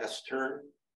severe in S-turn.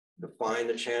 To find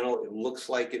the channel, it looks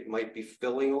like it might be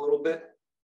filling a little bit.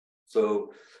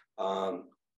 So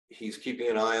he's keeping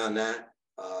an eye on that.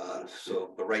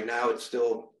 But right now it's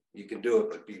still, you can do it,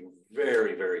 but be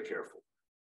very, very careful.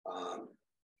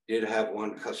 Did have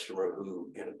one customer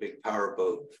who in a big power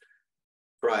boat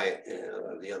try it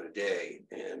the other day,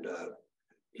 and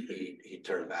he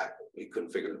turned back. He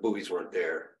couldn't figure, the buoys weren't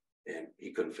there, and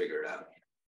he couldn't figure it out.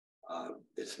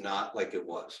 It's not like it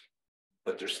was,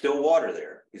 but there's still water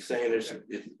there. He's saying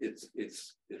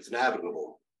it's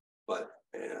navigable, but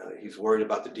he's worried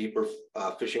about the deeper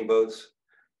fishing boats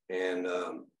and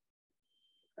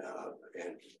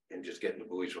just getting the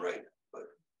buoys right. But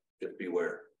just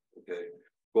beware. Okay,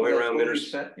 going around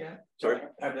Minners. Set yet? Sorry,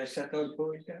 have they set those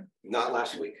buoys yet? Not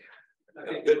last week.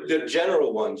 The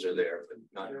general ones are there, but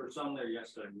not. There were some there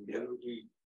yesterday. Yeah. We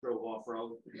drove off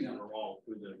road. We were all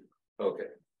through the. Okay.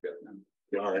 Yeah.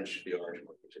 The orange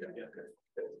ones. Yeah.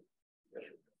 Yeah.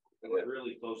 Okay.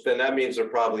 Really close. Then that means they're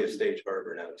probably a stage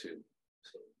harbor now too.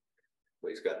 So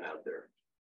he's gotten out there.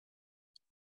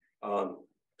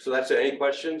 So that's it. Any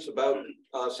questions about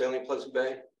sailing Pleasant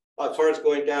Bay? As far as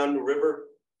going down the river,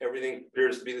 everything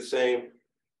appears to be the same.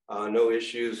 No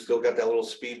issues. Still got that little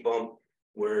speed bump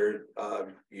where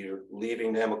you're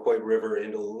leaving Namequoit River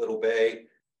into Little Bay,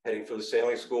 heading for the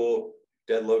sailing school,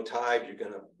 dead low tide, you're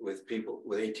gonna, with people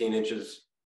with 18 inches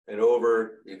and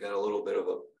over, you got a little bit of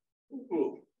a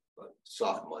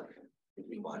soft mud.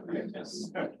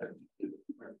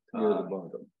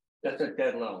 That's a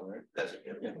dead low, right? That's it,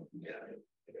 yeah.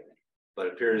 But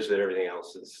it appears that everything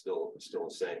else is still the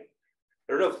same.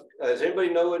 I don't know if, does anybody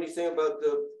know anything about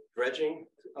the dredging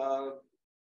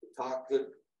talk that,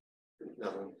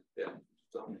 nothing, yeah,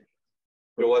 so.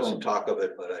 There was some talk of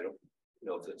it, but I don't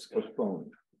know if it's gonna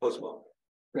postponed.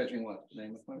 Dredging what?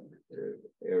 Name of it?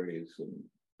 Areas and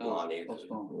Lonnie.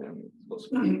 Postponed.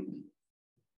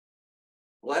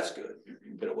 Well, that's good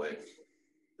in a way.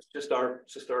 It's just our.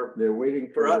 they're waiting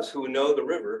For us who know the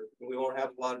river, we won't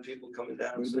have a lot of people coming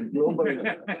down.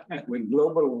 with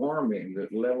global warming, the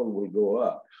level will go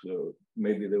up, so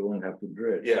maybe they won't have to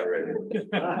dredge. Yeah, right.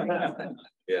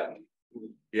 Yeah.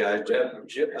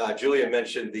 Julia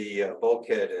mentioned the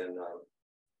bulkhead, and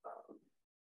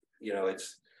you know,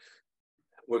 it's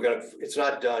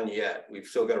not done yet. We've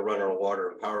still got to run our water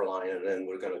and power line, and then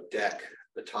we're going to deck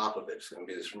the top of it. It's going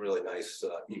to be this really nice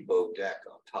e-boat deck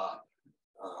on top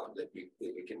that we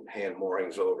can hand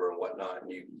moorings over and whatnot,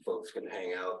 and you folks can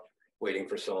hang out waiting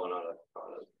for someone on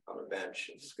a bench.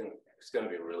 It's going to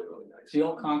be really nice. The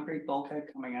old concrete bulkhead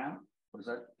coming out? Was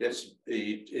that?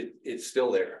 It's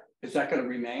still there. Is that going to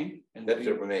remain? That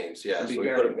remains, yeah. So we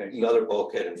put another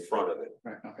bulkhead in front of it.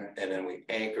 Right, okay. And then we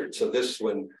anchored. So this,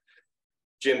 when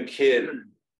Jim Kidd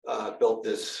built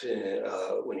this,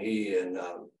 when he and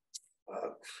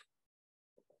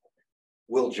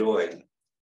Will Joy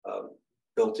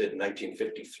built it in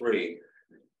 1953.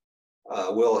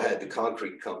 Will had the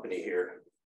concrete company here,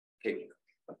 Cape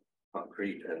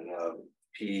Concrete, and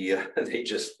they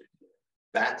just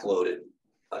backloaded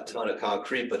a ton of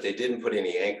concrete, but they didn't put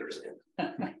any anchors in.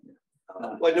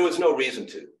 Well, there was no reason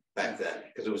to back then,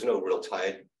 because there was no real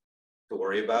tide to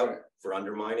worry about for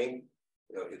undermining.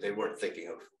 You know, they weren't thinking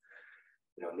of,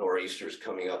 you know, nor'easters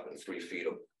coming up in 3 feet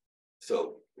of.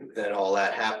 So then all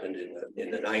that happened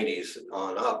in the 90s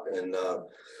on up, and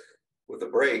with the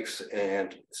breaks,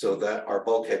 and so that our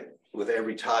bulkhead with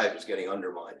every tide was getting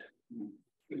undermined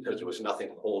because there was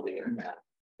nothing holding it back,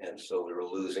 and so we were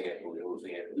losing it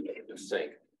to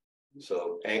sink.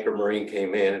 So Anchor Marine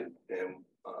came in, and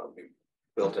we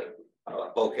built a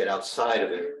bulkhead outside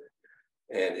of it,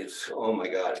 and it's, oh my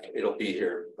God, it'll be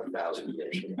here 1,000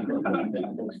 years.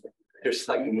 There's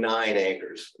like 9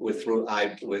 anchors with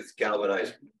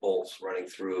galvanized bolts running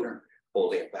through,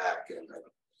 holding it back, and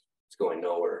it's going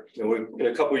nowhere. And in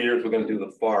a couple of years, we're going to do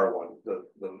the far one, the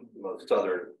most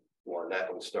southern one.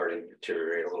 That one's starting to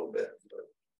deteriorate a little bit,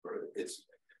 but it's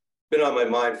been on my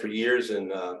mind for years,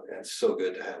 and it's so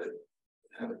good to have it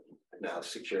now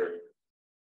secured.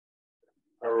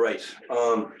 All right.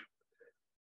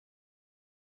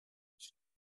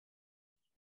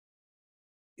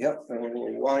 Yep, and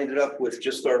we'll wind it up with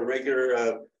just our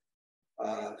regular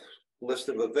list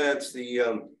of events. Haley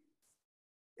and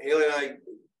I,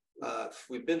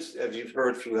 we've been, as you've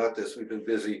heard throughout this, we've been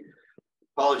busy.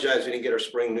 Apologize, we didn't get our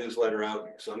spring newsletter out.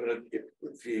 So I'm gonna,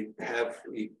 if you have,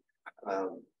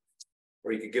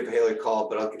 or you could give Haley a call,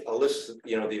 but I'll list,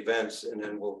 you know, the events, and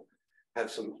then we'll have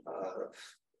some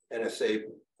NSA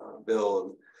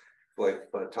bill,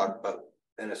 and talk about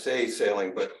NSA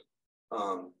sailing, but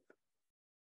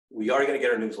we are going to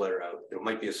get our newsletter out. It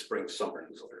might be a spring-summer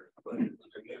newsletter, but,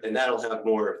 and that'll have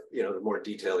more, you know, more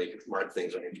detail. You can mark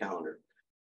things on your calendar.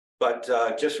 But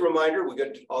just a reminder, we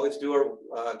got to always do our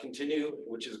continue,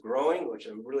 which is growing, which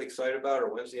I'm really excited about. Our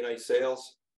Wednesday night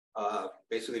sales,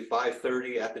 basically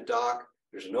 5:30 at the dock.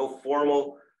 There's no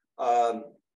formal. I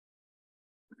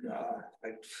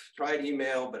tried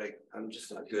email, but I'm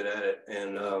just not good at it.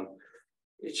 And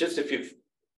it's just if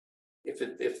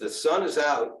the sun is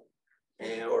out,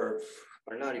 and or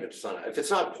not even sun, if it's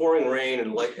not pouring rain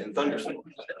and light and thunderstorms,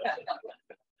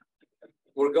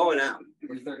 we're going out.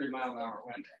 We're 30-mile-an-hour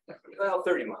wind. Well,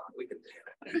 30 miles, we can.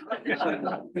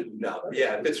 No,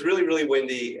 yeah, if it's really, really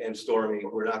windy and stormy,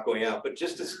 we're not going out. But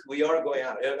just as we are going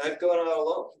out, and I've gone out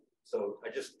alone, so I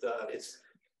just it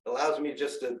allows me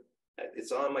just to.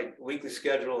 It's on my weekly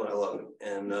schedule, and I love it.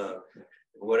 And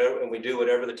whatever, and we do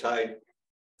whatever the tide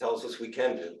tells us we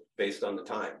can do based on the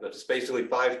time. But it's basically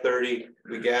 5:30.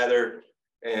 We gather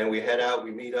and we head out.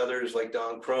 We meet others like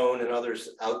Don Crone and others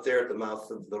out there at the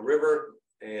mouth of the river,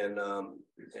 and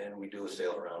we do a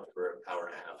sail around for an hour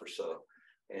and a half or so.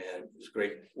 And it's a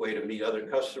great way to meet other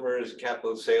customers,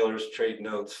 catboat sailors, trade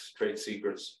notes, trade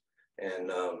secrets,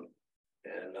 and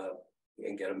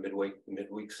get a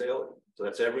midweek sail. So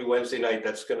that's every Wednesday night.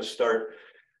 That's going to start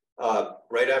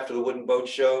right after the Wooden Boat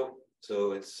Show.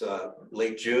 So it's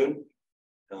late June.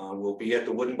 We'll be at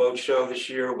the Wooden Boat Show this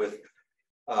year with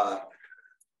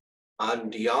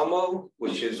Andiamo,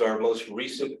 which is our most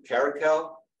recent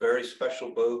caracal, very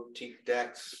special boat, teak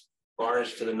decks,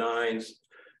 varnished to the nines,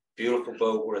 beautiful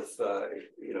boat worth,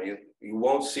 you know, you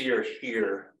won't see her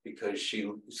here because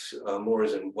she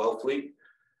moors in Wellfleet,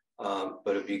 but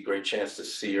it'd be a great chance to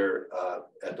see her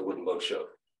at the Wooden Boat Show.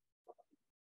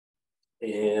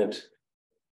 And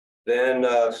then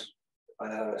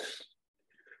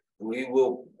we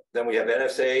have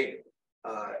NSA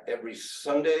every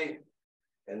Sunday.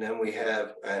 And then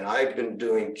I've been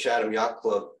doing Chatham Yacht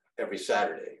Club every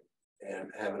Saturday and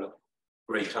having a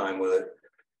great time with it.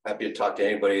 Happy to talk to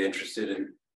anybody interested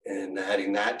in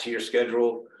adding that to your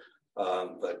schedule.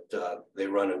 But they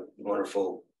run a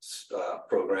wonderful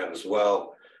program as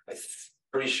well. I'm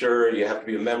pretty sure you have to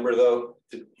be a member though.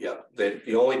 Yeah,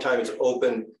 the only time it's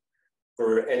open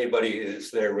for anybody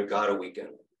is their regatta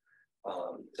weekend.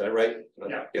 Is that right?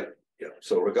 Yeah. Yeah.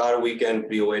 So regatta weekend would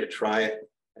be a way to try it.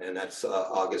 And that's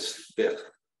August 5th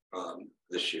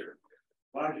this year.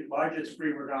 Largest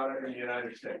free regatta in the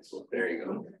United States. There you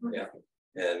go. Yeah,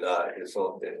 and it's a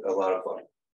lot of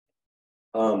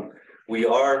fun. We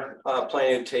are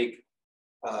planning to take.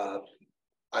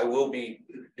 I will be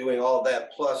doing all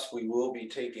that. Plus, we will be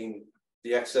taking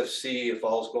the XFC, if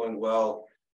all's going well,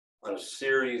 on a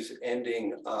series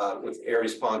ending with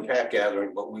Arey's Pond Cat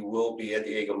Gathering. But we will be at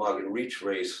the Agamogan Reach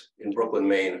Race in Brooklyn,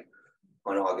 Maine,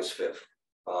 on August 5th.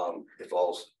 If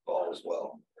all is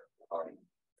well.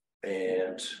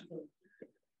 And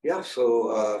yeah,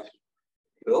 so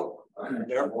Bill,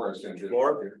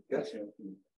 Maura, yes.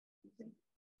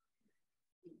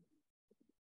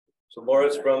 So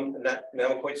Maura's from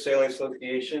Namequoit Sailing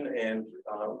Association, and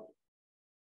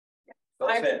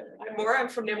I'm Maura. I'm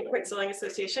from Namequoit Sailing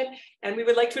Association, and we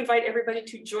would like to invite everybody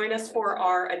to join us for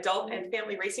our adult and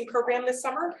family racing program this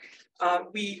summer.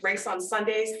 We race on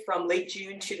Sundays from late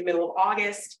June to the middle of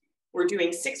August. We're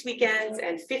doing 6 weekends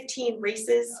and 15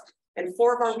 races, and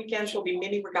 4 of our weekends will be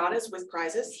mini regattas with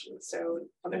prizes, so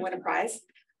come and win a prize.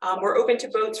 We're open to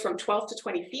boats from 12 to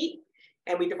 20 feet,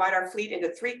 and we divide our fleet into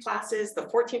 3 classes: the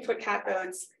 14-foot cat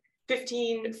boats,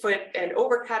 15-foot and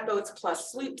over cat boats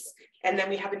plus sloops, and then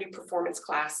we have a new performance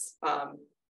class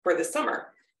for the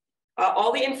summer.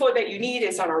 All the info that you need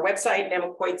is on our website,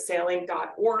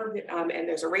 namequoitsailing.org, and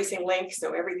there's a racing link,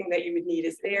 so everything that you would need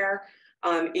is there.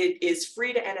 It is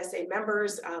free to NSA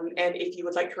members, and if you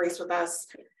would like to race with us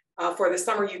for the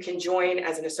summer, you can join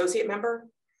as an associate member,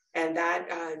 and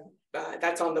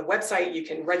that's on the website. You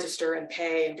can register and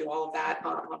pay and do all of that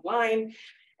online.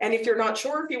 And if you're not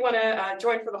sure if you want to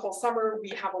join for the whole summer, we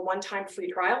have a one-time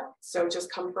free trial. So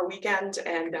just come for a weekend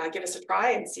and give us a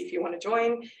try and see if you want to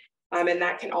join. And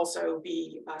that can also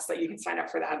be so that you can sign up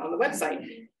for that on the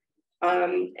website.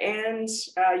 And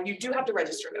you do have to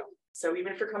register though. So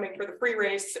even if you're coming for the free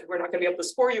race, we're not going to be able to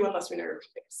score you unless we know you're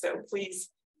coming. So please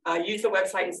use the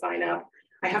website and sign up.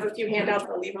 I have a few handouts.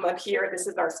 I'll leave them up here. This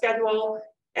is our schedule,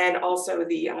 and also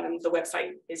the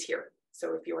website is here.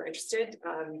 So if you are interested,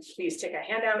 please take a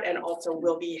handout, and also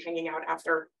we'll be hanging out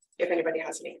after if anybody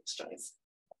has any questions.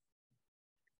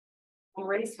 We'll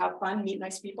race, have fun, meet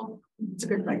nice people. It's a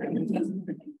good program.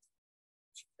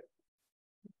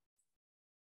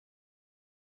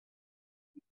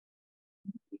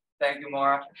 Thank you,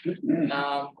 Maura.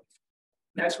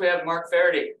 Next, we have Mark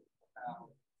Faherty.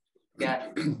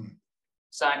 Again,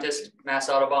 scientist, Mass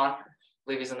Audubon. I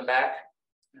believe he's in the back.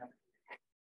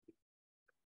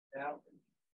 Yeah.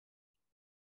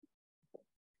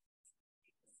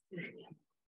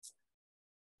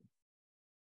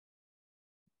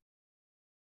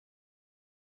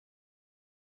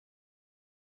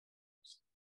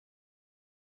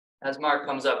 As Mark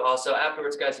comes up, also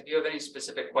afterwards, guys, if you have any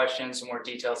specific questions, some more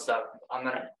detailed stuff,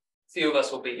 a few of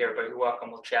us will be here, but you're welcome.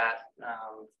 We'll chat,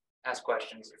 ask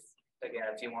questions. Again,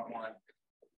 if you want more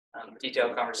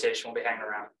detailed conversation, we'll be hanging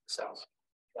around. So,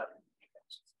 but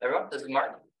everyone, this is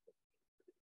Mark.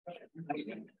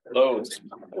 Hello.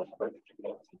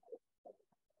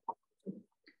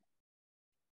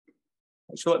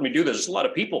 Thanks for letting me do this. There's a lot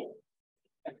of people.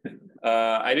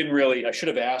 I should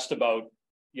have asked about,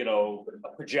 you know, a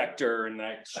projector and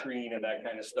that screen and that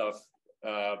kind of stuff.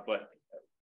 But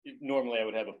normally I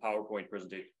would have a PowerPoint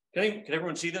presentation. Can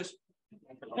everyone see this?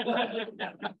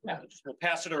 We'll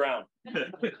pass it around.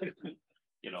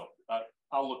 You know,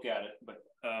 I'll look at it, but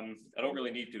I don't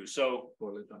really need to. So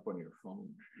hold it up on your phone.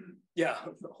 Yeah,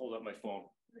 hold up my phone.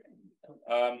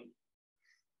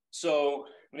 So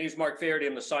my name is Mark Faherty.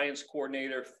 I'm the science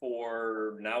coordinator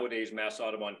for nowadays Mass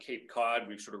Audubon Cape Cod.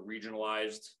 We've sort of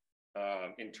regionalized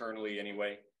internally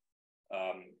anyway.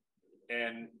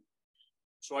 And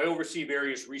so I oversee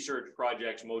various research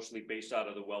projects, mostly based out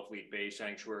of the Wellfleet Bay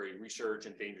Sanctuary research,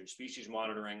 endangered species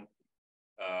monitoring,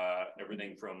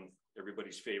 everything from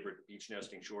everybody's favorite beach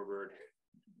nesting shorebird,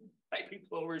 piping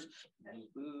plovers,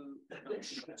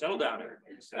 settle down there.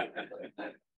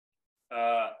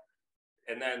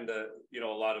 And then a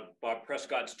lot of Bob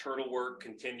Prescott's turtle work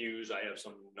continues. I have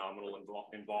some nominal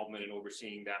involvement in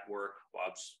overseeing that work.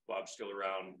 Bob's still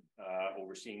around,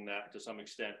 overseeing that to some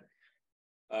extent.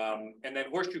 And then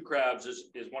horseshoe crabs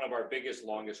is one of our biggest,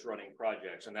 longest running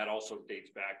projects. And that also dates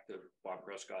back to Bob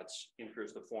Prescott's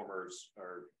interest, the former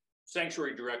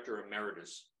sanctuary director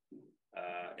emeritus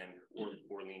and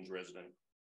Orleans resident.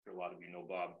 A lot of you know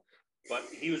Bob. But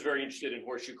he was very interested in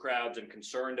horseshoe crabs and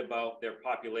concerned about their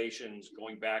populations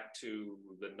going back to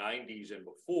the 90s and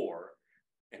before,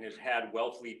 and has had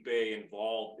Wellfleet Bay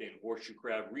involved in horseshoe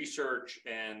crab research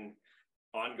and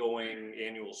ongoing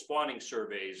annual spawning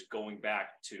surveys going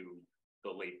back to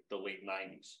the late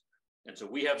 90s. And so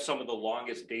we have some of the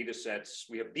longest data sets.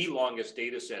 We have the longest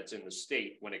data sets in the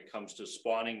state when it comes to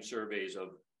spawning surveys of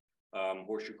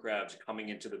horseshoe crabs coming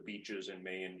into the beaches in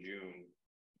May and June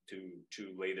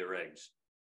to lay their eggs.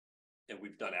 And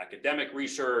we've done academic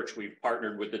research. We've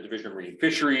partnered with the Division of Marine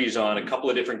Fisheries on a couple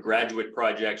of different graduate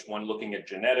projects, one looking at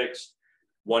genetics,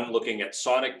 one looking at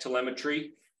sonic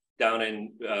telemetry,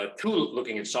 two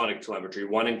looking at sonic telemetry,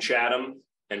 one in Chatham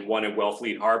and one in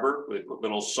Wellfleet Harbor with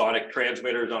little sonic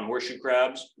transmitters on horseshoe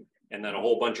crabs, and then a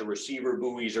whole bunch of receiver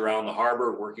buoys around the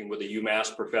harbor, working with a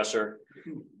UMass professor,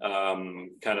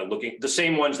 kind of looking, the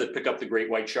same ones that pick up the great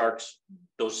white sharks,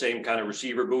 those same kind of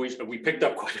receiver buoys. And we picked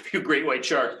up quite a few great white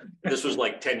sharks. This was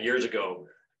like 10 years ago.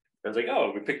 I was like,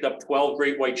 oh, we picked up 12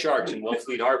 great white sharks in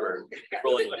Wellfleet Harbor.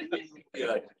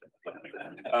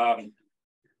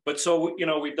 But so,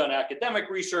 we've done academic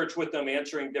research with them,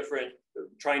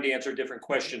 trying to answer different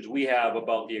questions we have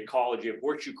about the ecology of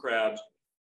horseshoe crabs.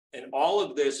 And all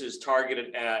of this is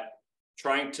targeted at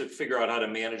trying to figure out how to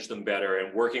manage them better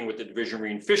and working with the Division of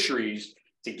Marine Fisheries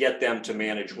to get them to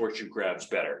manage horseshoe crabs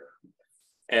better.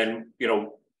 And,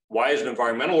 why is an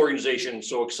environmental organization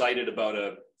so excited about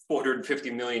a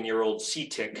 450 million year old sea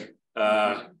tick?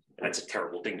 That's a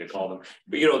terrible thing to call them,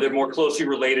 but they're more closely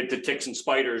related to ticks and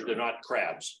spiders. They're not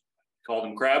crabs. Call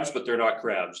them crabs, but they're not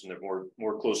crabs, and they're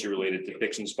more closely related to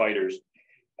ticks and spiders,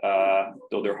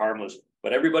 though they're harmless.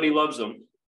 But everybody loves them,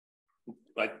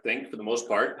 I think, for the most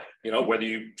part. Whether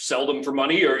you sell them for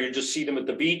money or you just see them at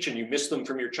the beach and you miss them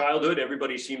from your childhood,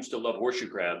 everybody seems to love horseshoe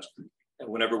crabs. And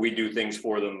whenever we do things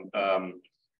for them,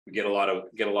 we get a lot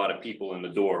of people in the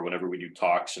door whenever we do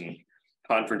talks and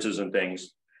conferences and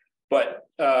things. But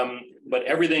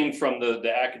everything from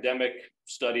the academic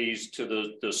studies to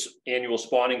the annual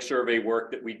spawning survey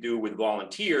work that we do with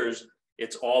volunteers,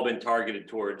 it's all been targeted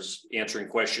towards answering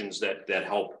questions that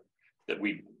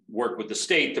we work with the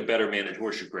state to better manage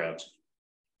horseshoe crabs.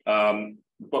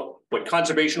 But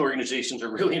conservation organizations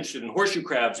are really interested in horseshoe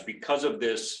crabs because of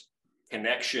this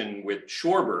connection with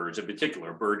shorebirds, in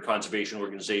particular, bird conservation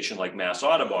organization like Mass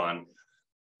Audubon.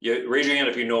 Raise your hand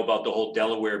if you know about the whole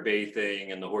Delaware Bay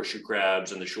thing and the horseshoe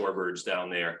crabs and the shorebirds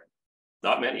down there.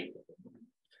 Not many.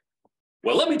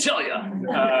 Well, let me tell you,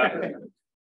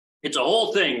 it's a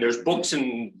whole thing. There's books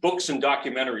and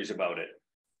documentaries about it.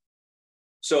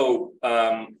 So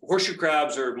horseshoe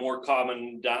crabs are more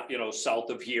common down,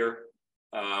 south of here.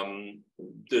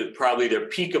 Probably their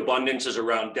peak abundance is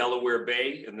around Delaware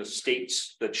Bay and the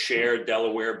states that share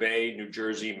Delaware Bay, New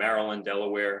Jersey, Maryland,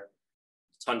 Delaware.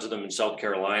 Tons of them in South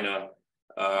Carolina.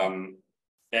 And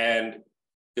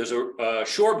there's a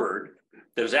shorebird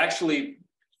that is actually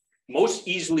most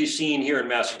easily seen here in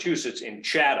Massachusetts in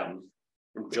Chatham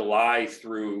from July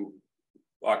through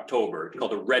October. It's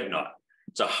called a red knot.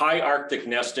 It's a high Arctic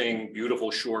nesting, beautiful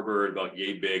shorebird, about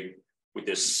yay big, with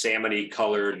this salmony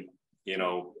colored,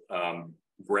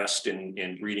 breast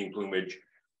and breeding plumage.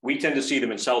 We tend to see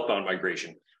them in southbound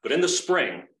migration, but in the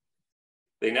spring,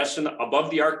 they nest above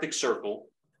the Arctic Circle,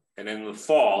 and in the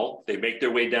fall, they make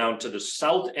their way down to the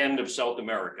south end of South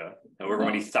America, however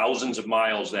many thousands of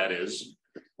miles that is,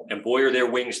 and boy, are their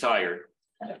wings tired.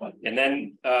 And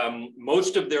then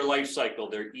most of their life cycle,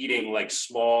 they're eating like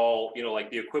small,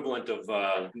 like the equivalent of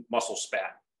mussel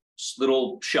spat,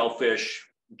 little shellfish,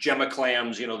 gemma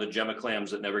clams, the gemma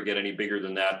clams that never get any bigger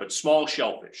than that, but small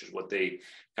shellfish is what they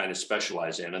kind of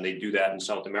specialize in. And they do that in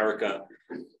South America.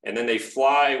 And then they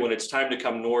fly, when it's time to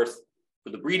come north for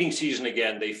the breeding season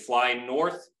again, they fly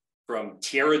north from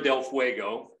Tierra del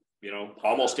Fuego,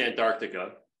 almost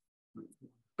Antarctica,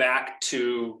 back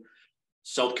to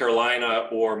South Carolina,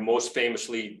 or most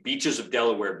famously, beaches of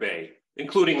Delaware Bay.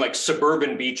 including like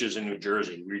suburban beaches in New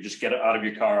Jersey, where you just get out of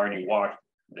your car and you walk,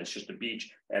 and it's just a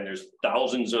beach, and there's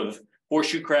thousands of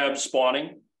horseshoe crabs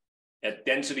spawning at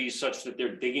densities such that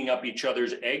they're digging up each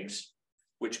other's eggs,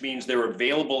 which means they're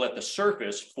available at the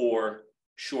surface for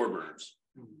shorebirds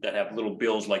that have little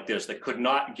bills like this that could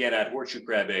not get at horseshoe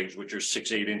crab eggs, which are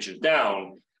 6-8 inches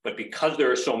down. But because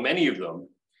there are so many of them,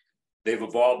 they've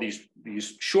evolved,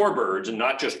 these shorebirds, and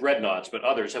not just red knots, but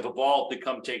others have evolved to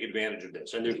come take advantage of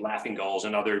this. And there's laughing gulls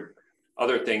and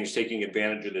other things taking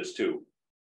advantage of this too.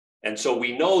 And so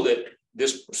we know that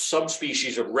this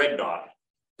subspecies of red knot,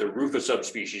 the Rufa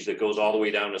subspecies that goes all the way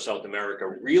down to South America,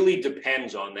 really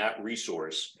depends on that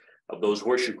resource of those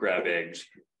horseshoe crab eggs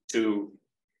to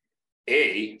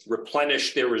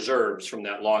replenish their reserves from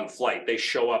that long flight. They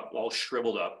show up all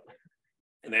shriveled up,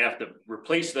 and they have to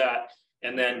replace that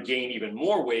and then gain even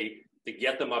more weight to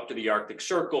get them up to the Arctic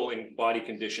Circle in body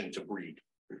condition to breed.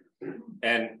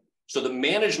 And so the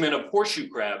management of horseshoe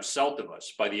crabs south of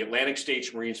us by the Atlantic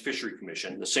States Marine Fishery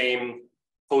Commission, the same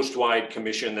coast-wide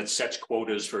commission that sets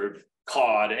quotas for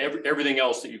cod, everything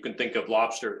else that you can think of,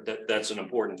 lobster, that's an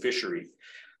important fishery.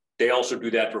 They also do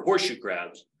that for horseshoe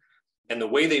crabs. And the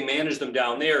way they manage them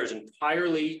down there is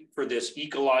entirely for this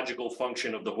ecological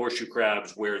function of the horseshoe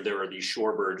crabs, where there are these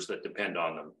shorebirds that depend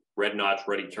on them. Red knots,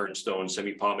 ruddy turnstones,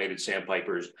 semi-palmated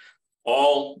sandpipers,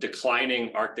 all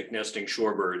declining Arctic nesting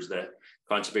shorebirds that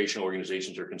conservation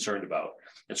organizations are concerned about.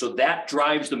 And so that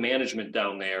drives the management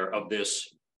down there of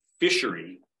this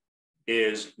fishery,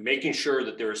 is making sure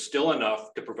that there is still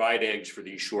enough to provide eggs for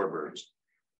these shorebirds.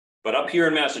 But up here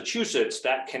in Massachusetts,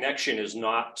 that connection is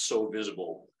not so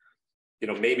visible. You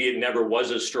know, maybe it never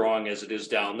was as strong as it is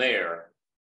down there,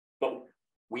 but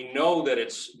we know that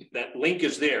that link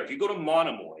is there. If you go to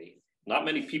Monomoy, not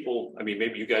many people, I mean,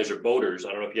 maybe you guys are boaters.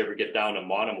 I don't know if you ever get down to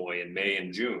Monomoy in May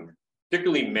and June,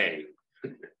 particularly May.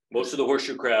 Most of the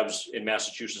horseshoe crabs in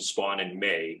Massachusetts spawn in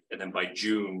May, and then by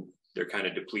June, they're kind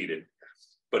of depleted.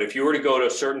 But if you were to go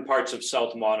to certain parts of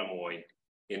South Monomoy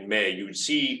in May, you would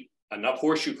see enough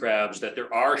horseshoe crabs that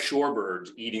there are shorebirds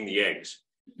eating the eggs.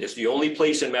 It's the only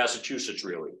place in Massachusetts,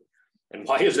 really. And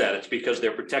why is that? It's because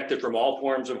they're protected from all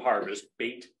forms of harvest,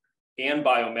 bait and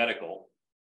biomedical,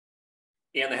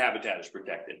 and the habitat is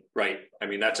protected, right? I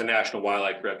mean, that's a national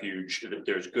wildlife refuge.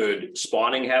 There's good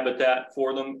spawning habitat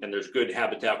for them, and there's good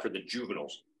habitat for the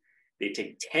juveniles. They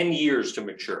take 10 years to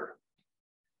mature.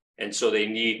 And so they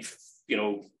need, you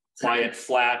know, quiet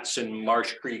flats and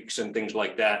marsh creeks and things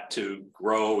like that to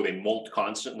grow. They molt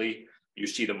constantly. You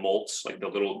see the molts, like the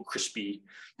little crispy,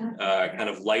 kind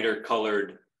of lighter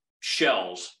colored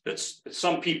shells. That's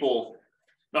some people,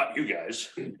 not you guys,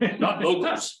 not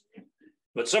locals,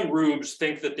 but some rubes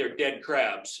think that they're dead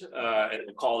crabs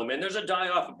and call them. And there's a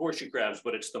die-off of horseshoe crabs,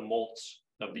 but it's the molts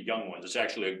of the young ones. It's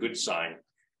actually a good sign.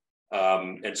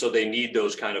 And so they need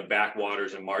those kind of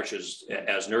backwaters and marshes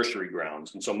as nursery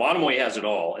grounds. And so Monomoy has it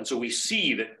all. And so we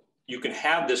see that you can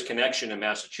have this connection in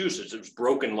Massachusetts. It was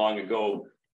broken long ago,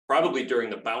 probably during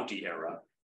the bounty era.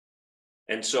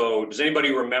 And so does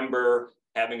anybody remember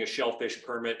having a shellfish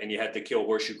permit and you had to kill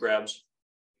horseshoe crabs?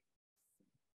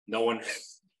 No one?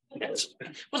 It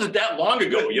wasn't that long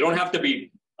ago. You don't have to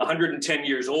be 110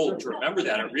 years old to remember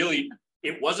that.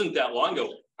 It wasn't that long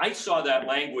ago. I saw that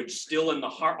language still on the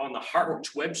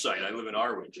Harwich website. I live in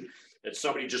Harwich. That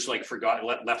somebody just like forgot,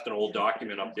 left an old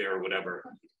document up there or whatever.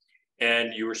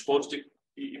 And you were supposed to,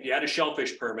 if you had a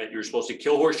shellfish permit, you were supposed to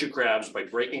kill horseshoe crabs by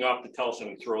breaking off the telson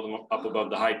and throw them up above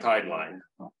the high tide line.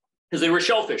 Because they were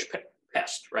shellfish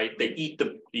pests, right? They eat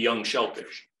the young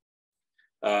shellfish.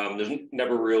 There's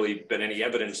never really been any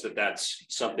evidence that that's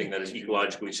something that is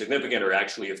ecologically significant or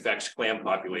actually affects clam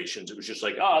populations. It was just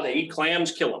like, oh, they eat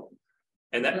clams, kill them.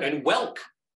 And whelk,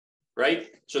 right?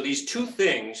 So these two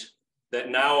things that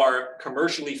now are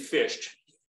commercially fished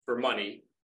for money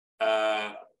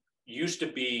used to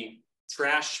be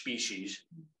trash species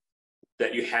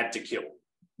that you had to kill.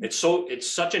 It's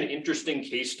such an interesting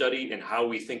case study in how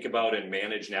we think about and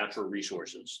manage natural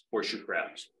resources, horseshoe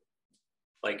crabs.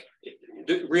 Like,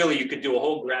 really, you could do a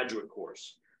whole graduate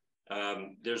course.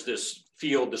 There's this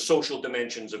field, the social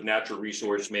dimensions of natural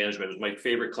resource management. It was my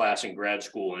favorite class in grad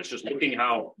school. And it's just looking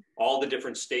how all the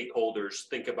different stakeholders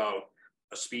think about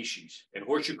a species. And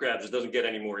horseshoe crabs, it doesn't get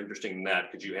any more interesting than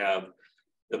that, because you have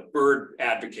the bird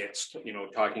advocates, you know,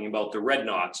 talking about the red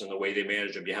knots and the way they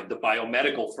manage them. You have the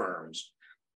biomedical firms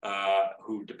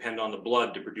who depend on the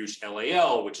blood to produce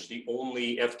LAL, which is the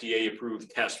only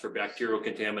FDA-approved test for bacterial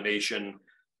contamination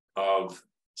of,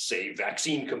 say,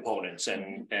 vaccine components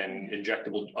and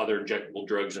other injectable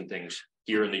drugs and things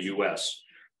here in the US.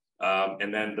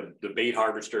 And then the bait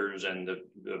harvesters and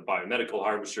the biomedical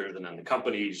harvesters, and then the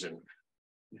companies. And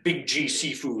Big G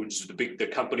Seafoods, the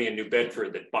company in New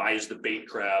Bedford that buys the bait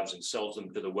crabs and sells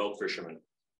them to the weld fishermen.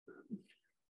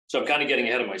 So I'm kind of getting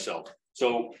ahead of myself.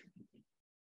 So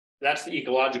that's the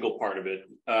ecological part of it.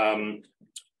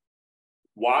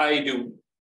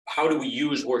 How do we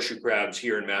use horseshoe crabs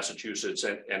here in Massachusetts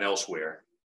and elsewhere?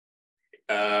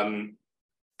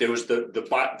 There was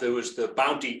the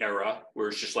bounty era where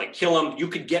it's just like kill them. You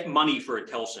could get money for a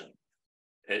Telson.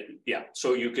 Yeah,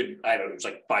 so you could, I don't know, it was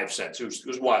like 5 cents. It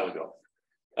was a while ago.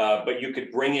 But you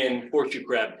could bring in horseshoe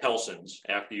crab Telsons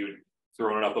after you'd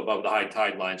thrown it up above the high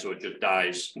tide line so it just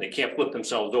dies. And they can't flip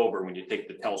themselves over when you take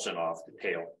the Telson off the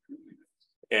tail.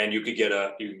 And you could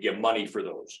get money for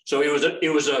those. So it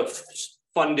was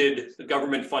a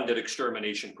government funded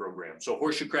extermination program. So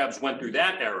horseshoe crabs went through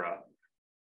that era.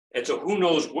 And so who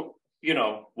knows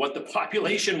what the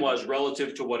population was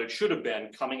relative to what it should have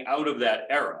been coming out of that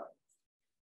era.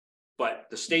 But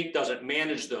the state doesn't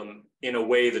manage them in a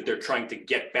way that they're trying to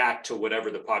get back to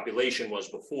whatever the population was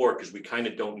before, because we kind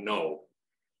of don't know.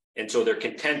 And so they're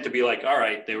content to be like, all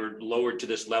right, they were lowered to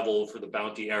this level for the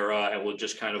bounty era, and we'll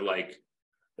just kind of like,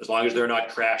 as long as they're not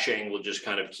crashing, we'll just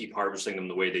kind of keep harvesting them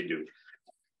the way they do.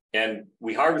 And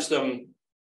we harvest them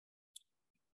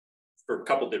for a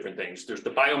couple different things. There's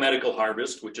the biomedical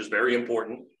harvest, which is very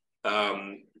important.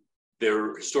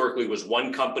 There historically was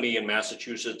one company in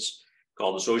Massachusetts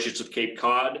called Associates of Cape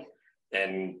Cod,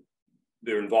 and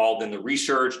they're involved in the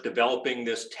research, developing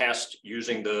this test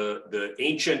using the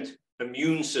ancient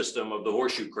immune system of the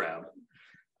horseshoe crab,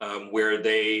 where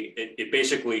it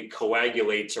basically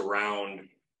coagulates around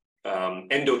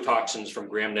endotoxins from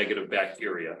gram-negative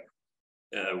bacteria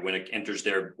when it enters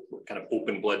their kind of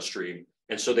open bloodstream.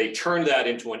 And so they turn that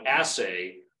into an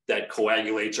assay that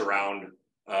coagulates around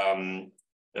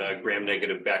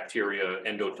gram-negative bacteria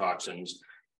endotoxins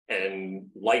and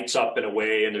lights up in a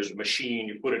way, and there's a machine,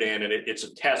 you put it in, and it's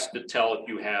a test to tell if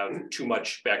you have too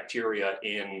much bacteria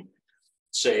in,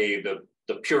 say, the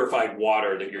purified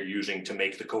water that you're using to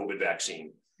make the COVID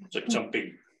vaccine. It's like some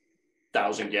big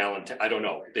 1,000-gallon, I don't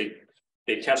know. They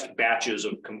test batches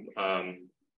of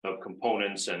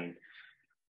components and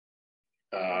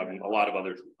a lot of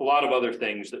other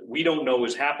things that we don't know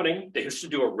is happening. They used to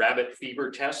do a rabbit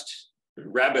fever test.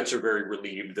 Rabbits are very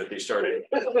relieved that they started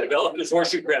develop this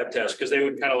horseshoe crab test, because they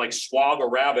would kind of like swab a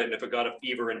rabbit, and if it got a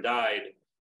fever and died,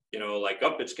 like,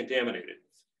 oh, it's contaminated.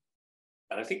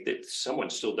 And I think that someone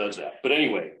still does that. But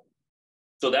anyway,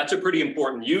 so that's a pretty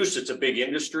important use. It's a big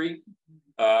industry.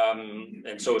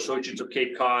 And so Associates of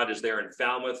Cape Cod is there in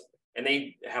Falmouth, and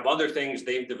they have other things.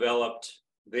 They've developed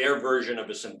their version of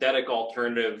a synthetic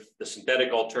alternative. The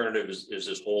synthetic alternative is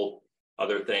this whole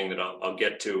other thing that I'll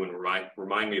get to, and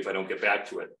remind me if I don't get back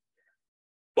to it.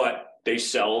 But they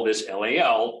sell this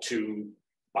LAL to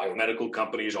biomedical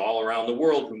companies all around the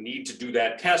world who need to do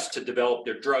that test to develop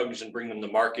their drugs and bring them to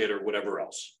market or whatever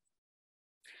else.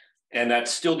 And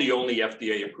that's still the only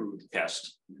FDA approved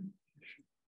test.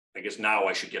 I guess now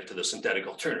I should get to the synthetic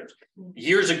alternatives.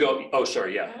 Years ago, oh,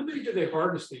 sorry, yeah. How many do they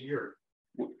harvest a year?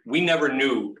 We never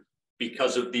knew,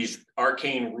 because of these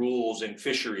arcane rules in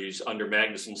fisheries under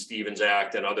Magnuson-Stevens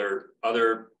Act and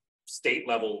other state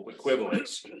level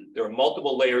equivalents. There are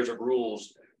multiple layers of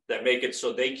rules that make it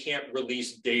so they can't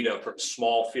release data from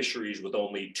small fisheries with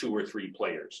only 2 or 3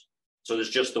 players. So there's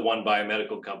just the one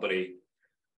biomedical company,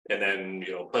 and then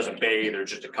Pleasant Bay, there's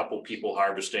just a couple people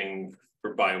harvesting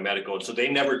for biomedical. And so they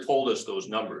never told us those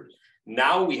numbers.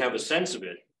 Now we have a sense of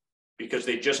it, because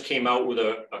they just came out with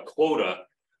a quota.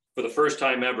 For the first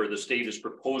time ever, the state is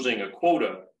proposing a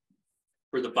quota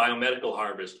for the biomedical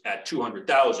harvest at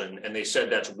 200,000, and they said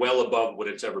that's well above what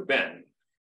it's ever been.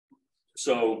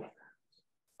 So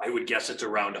I would guess it's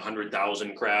around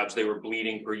 100,000 crabs they were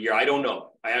bleeding per year. I don't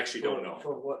know. I actually don't know.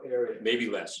 From what area? Maybe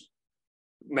less.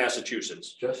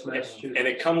 Massachusetts. Just Massachusetts. And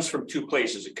it comes from 2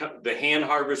 places. The hand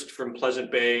harvest from Pleasant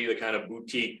Bay, the kind of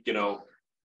boutique,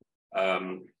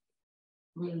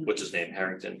 what's his name?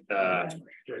 Harrington.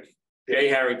 Jay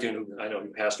Harrington, who I know he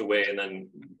passed away, and then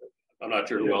I'm not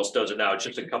sure who else does it now. It's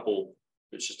just a couple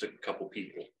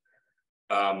people.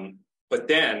 But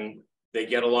then they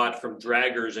get a lot from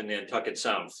draggers in Nantucket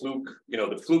Sound. Fluke,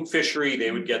 the fluke fishery, they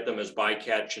would get them as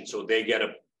bycatch, and so they get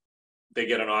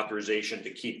an authorization to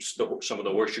keep some of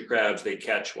the horseshoe crabs they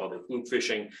catch while they're fluke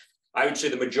fishing. I would say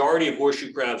the majority of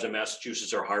horseshoe crabs in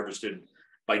Massachusetts are harvested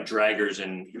by draggers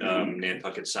in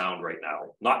Nantucket Sound right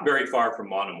now, not very far from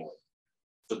Monomoy.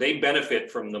 So they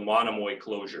benefit from the Monomoy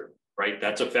closure, right?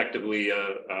 That's effectively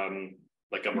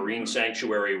like a marine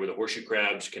sanctuary where the horseshoe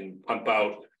crabs can pump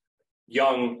out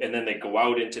young, and then they go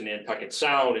out into Nantucket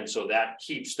Sound, and so that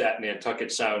keeps that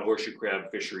Nantucket Sound horseshoe crab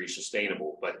fishery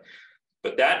sustainable. But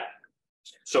that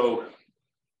So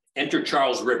enter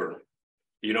Charles River.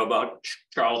 You know about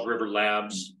Charles River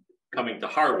Labs coming to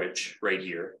Harwich right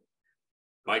here,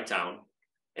 my town,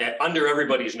 and under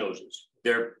everybody's noses.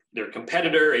 Their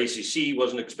competitor, ACC,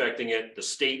 wasn't expecting it. The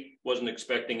state wasn't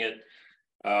expecting it.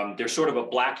 They're sort of a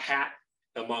black hat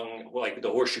among like the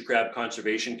horseshoe crab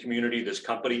conservation community, this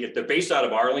company. They're based out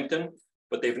of Arlington,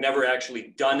 but they've never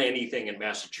actually done anything in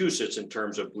Massachusetts in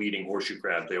terms of bleeding horseshoe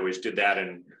crabs. They always did that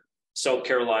in South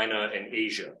Carolina and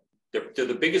Asia. They're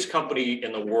the biggest company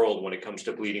in the world when it comes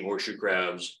to bleeding horseshoe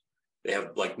crabs. They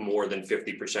have like more than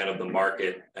 50% of the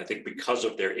market, I think, because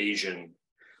of their Asian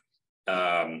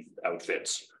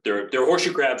outfits. There are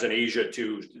horseshoe crabs in Asia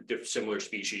too, similar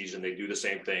species, and they do the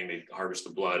same thing. They harvest the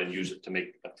blood and use it to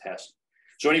make a test.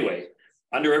 So anyway,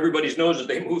 under everybody's noses,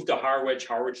 they moved to Harwich.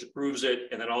 Harwich approves it,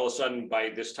 and then all of a sudden, by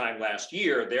this time last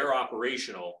year, they're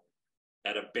operational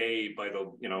at a bay by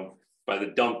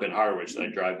the dump in Harwich that I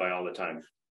drive by all the time.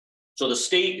 So the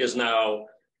state is now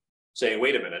saying,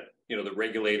 wait a minute, the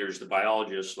regulators, the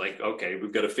biologists, like, okay,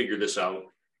 we've got to figure this out.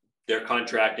 They're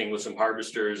contracting with some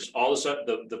harvesters. All of a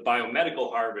sudden, the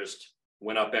biomedical harvest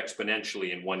went up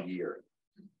exponentially in 1 year.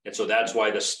 And so that's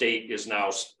why the state is now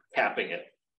capping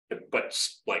it, but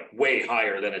like way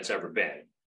higher than it's ever been.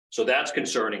 So that's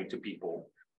concerning to people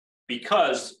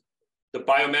because the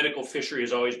biomedical fishery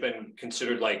has always been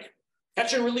considered like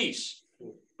catch and release.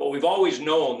 But we've always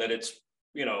known that it's,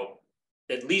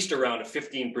 at least around a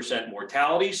 15%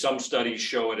 mortality. Some studies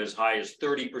show it as high as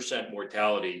 30%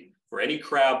 mortality for any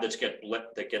crab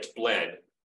that gets bled,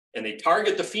 and they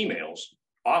target the females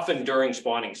often during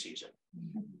spawning season.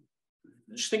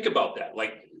 Just think about that.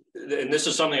 Like, and this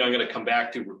is something I'm going to come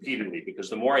back to repeatedly because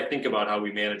the more I think about how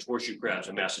we manage horseshoe crabs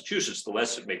in Massachusetts, the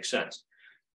less it makes sense.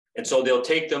 And so they'll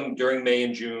take them during May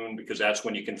and June because that's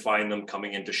when you can find them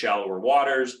coming into shallower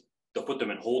waters. They'll put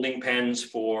them in holding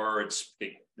pens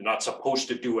they're not supposed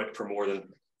to do it for more than,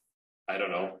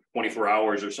 24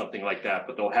 hours or something like that,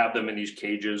 but they'll have them in these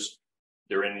cages.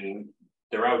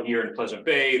 They're out here in Pleasant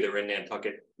Bay, they're in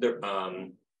Nantucket, they're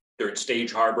in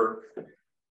Stage Harbor.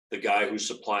 The guy who's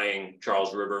supplying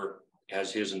Charles River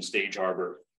has his in Stage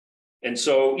Harbor. And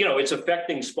so, it's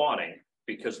affecting spawning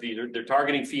because they're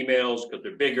targeting females because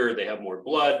they're bigger, they have more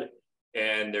blood,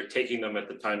 and they're taking them at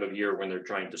the time of year when they're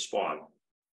trying to spawn.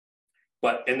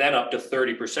 And then up to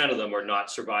 30% of them are not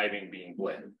surviving being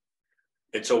bled.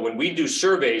 And so when we do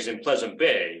surveys in Pleasant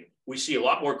Bay, we see a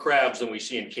lot more crabs than we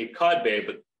see in Cape Cod Bay,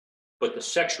 but the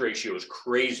sex ratio is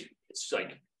crazy. It's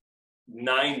like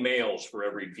 9 males for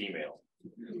every female.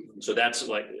 So that's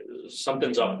like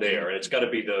something's up there. And it's got to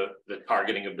be the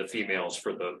targeting of the females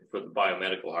for the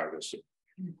biomedical harvest.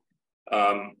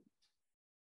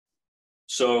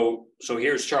 So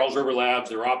here's Charles River Labs,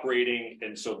 they're operating.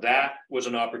 And so that was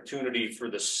an opportunity for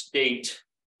the state,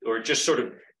 or just sort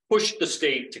of pushed the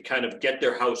state to kind of get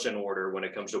their house in order when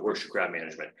it comes to horseshoe crab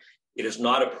management. It is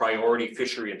not a priority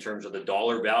fishery in terms of the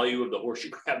dollar value of the horseshoe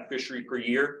crab fishery per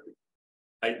year.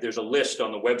 There's a list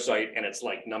on the website and it's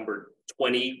like number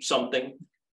 20 something.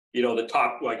 The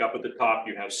top, like up at the top,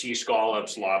 you have sea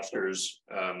scallops, lobsters,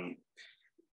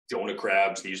 Jonah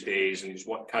crabs these days, and these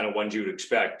what kind of ones you'd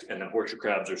expect, and then horseshoe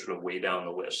crabs are sort of way down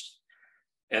the list.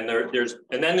 And then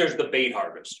there's the bait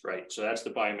harvest, right? So that's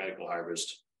the biomedical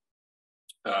harvest.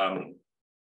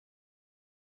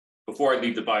 Before I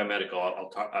leave the biomedical,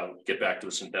 I'll get back to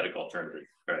the synthetic alternative.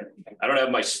 All right, I don't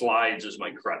have my slides as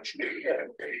my crutch.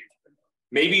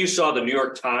 Maybe you saw the New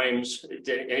York Times.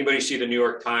 Did anybody see the New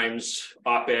York Times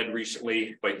op-ed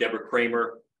recently by Deborah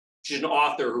Kramer? She's an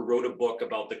author who wrote a book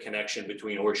about the connection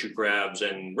between horseshoe crabs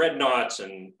and red knots,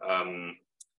 and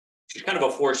she's kind of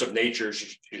a force of nature.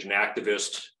 She's an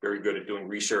activist, very good at doing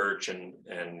research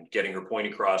and getting her point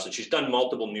across. And she's done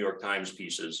multiple New York Times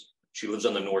pieces. She lives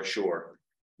on the North Shore.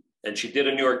 And she did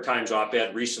a New York Times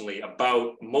op-ed recently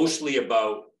mostly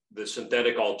about the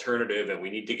synthetic alternative, and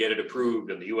we need to get it approved,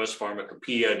 and the US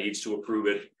Pharmacopoeia needs to approve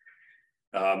it.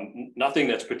 Nothing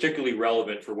that's particularly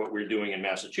relevant for what we're doing in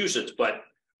Massachusetts, but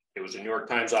it was a New York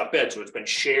Times op-ed, so it's been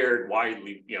shared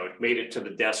widely. It made it to the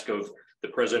desk of the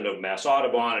president of Mass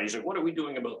Audubon, and he's like, what are we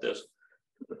doing about this?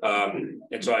 And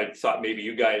so I thought maybe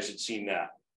you guys had seen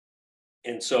that.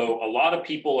 And so a lot of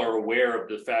people are aware of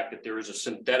the fact that there is a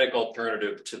synthetic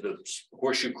alternative to the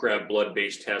horseshoe crab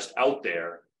blood-based test out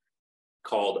there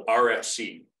called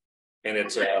RFC. And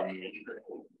it's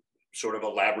sort of a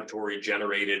laboratory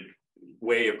generated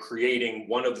way of creating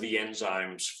one of the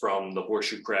enzymes from the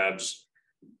horseshoe crab's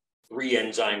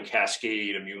 3-enzyme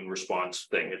cascade immune response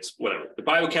thing. It's whatever. The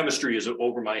biochemistry is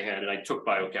over my head, and I took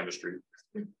biochemistry.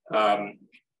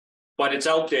 But but it's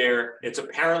out there. It's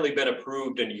apparently been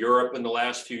approved in Europe in the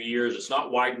last few years. It's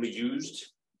not widely used.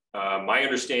 My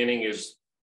understanding is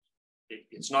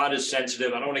it's not as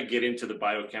sensitive. I don't want to get into the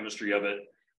biochemistry of it,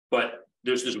 but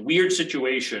there's this weird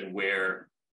situation where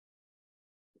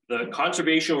the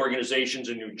conservation organizations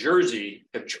in New Jersey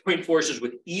have joined forces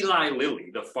with Eli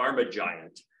Lilly, the pharma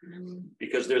giant,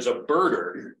 because there's a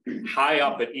birder high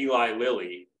up at Eli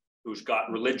Lilly who's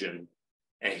got religion,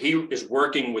 and he is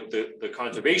working with the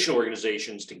conservation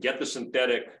organizations to get the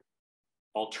synthetic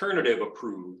alternative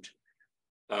approved,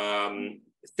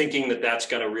 thinking that that's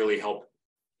going to really help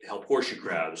horseshoe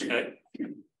crabs, and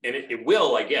it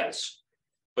will, I guess,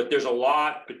 but there's a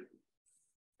lot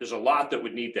that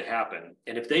would need to happen.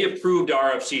 And if they approved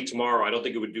RFC tomorrow, I don't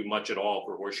think it would do much at all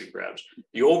for horseshoe crabs.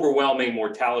 The overwhelming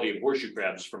mortality of horseshoe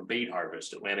crabs is from bait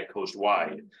harvest, Atlantic coast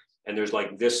wide. And there's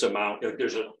like this amount,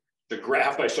 there's the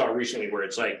graph I saw recently where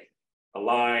it's like a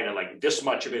line and like this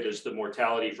much of it is the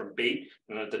mortality from bait.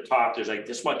 And at the top, there's like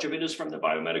this much of it is from the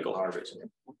biomedical harvest.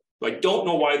 So I don't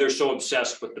know why they're so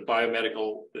obsessed with the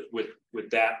biomedical, with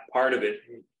that part of it.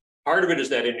 Part of it is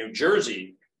that in New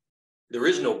Jersey, there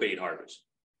is no bait harvest.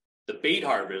 The bait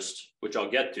harvest, which I'll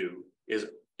get to,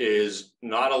 is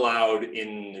not allowed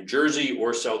in New Jersey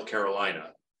or South Carolina.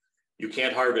 You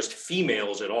can't harvest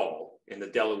females at all in the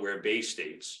Delaware Bay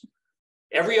states.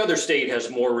 Every other state has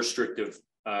more restrictive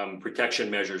protection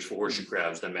measures for horseshoe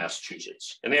crabs than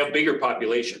Massachusetts. And they have bigger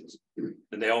populations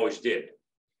than they always did.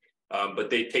 But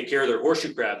they take care of their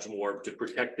horseshoe crabs more to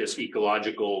protect this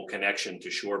ecological connection to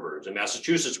shorebirds. In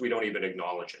Massachusetts, we don't even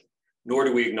acknowledge it, nor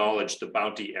do we acknowledge the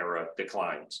bounty era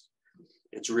declines.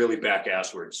 It's really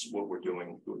back-asswards what we're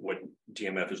doing, what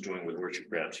TMF is doing with horseshoe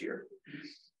crabs here.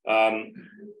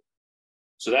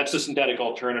 So that's the synthetic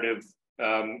alternative.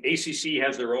 ACC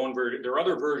has their own version. There are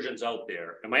other versions out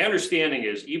there. And my understanding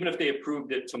is even if they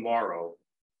approved it tomorrow,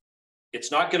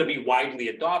 it's not going to be widely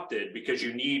adopted because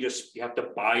you have to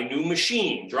buy new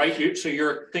machines, right? So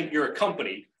you're a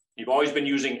company. You've always been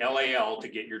using LAL to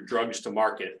get your drugs to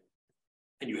market.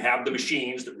 And you have the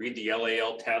machines that read the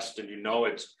LAL test and you know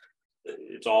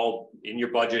it's all in your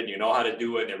budget and you know how to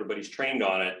do it and everybody's trained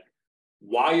on it.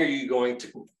 Why are you going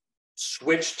to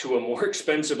switch to a more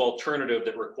expensive alternative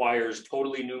that requires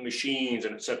totally new machines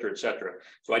and et cetera, et cetera?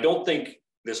 So I don't think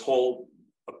this whole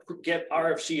get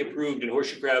RFC approved and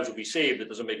horseshoe crabs will be saved. It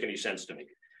doesn't make any sense to me.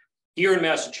 Here in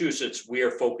Massachusetts, we are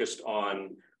focused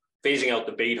on phasing out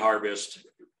the bait harvest,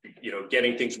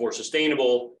 getting things more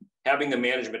sustainable, having the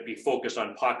management be focused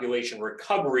on population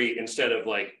recovery instead of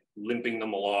like limping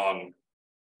them along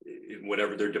in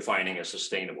whatever they're defining as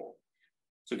sustainable.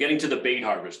 So getting to the bait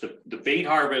harvest, the bait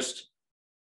harvest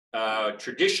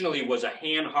traditionally was a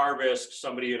hand harvest,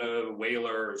 somebody in a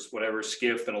whaler or whatever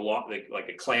skiff and like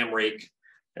a clam rake,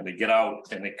 and they get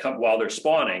out and they come while they're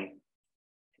spawning,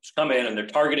 just come in and they're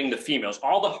targeting the females.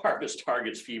 All the harvest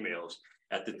targets females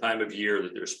at the time of year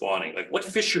that they're spawning. Like what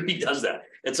fishery does that?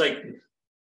 It's like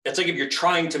if you're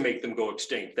trying to make them go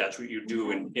extinct, that's what you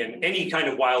do in any kind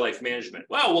of wildlife management.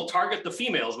 Well, we'll target the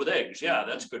females with eggs. Yeah,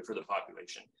 that's good for the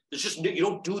population. It's just, you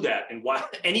don't do that in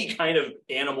any kind of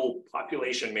animal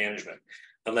population management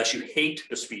unless you hate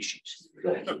the species.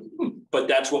 But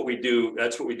that's what we do.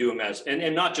 That's what we do in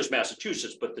and not just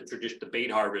Massachusetts, but the bait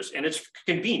harvest, and it's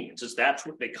convenience. That's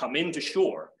what they come into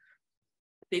shore.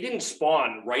 They didn't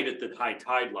spawn right at the high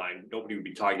tide line. Nobody would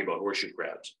be talking about horseshoe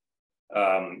crabs.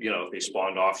 If they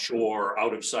spawned offshore,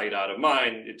 out of sight, out of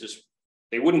mind,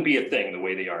 they wouldn't be a thing the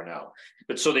way they are now.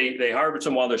 But so they harvest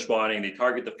them while they're spawning, they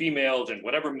target the females and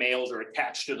whatever males are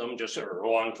attached to them just are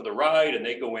along for the ride, and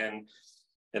they go in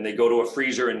and they go to a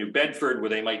freezer in New Bedford where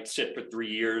they might sit for 3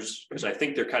 years because I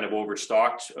think they're kind of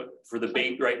overstocked for the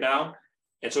bait right now.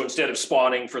 And so instead of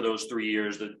spawning for those 3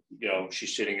 years,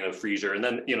 she's sitting in a freezer, and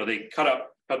then they cut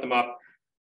them up.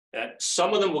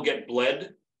 Some of them will get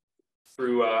bled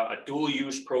through a dual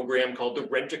use program called the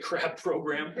Rent-A-Crab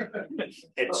program.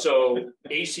 And so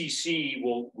ACC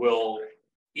will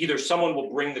either someone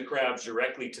will bring the crabs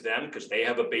directly to them because they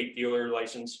have a bait dealer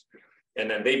license, and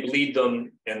then they bleed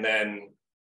them and then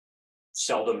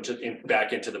sell them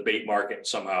back into the bait market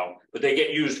somehow, but they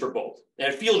get used for both.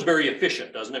 And it feels very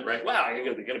efficient, doesn't it, right? Wow,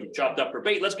 they're gonna be chopped up for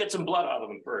bait. Let's get some blood out of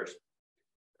them first.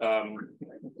 A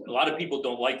lot of people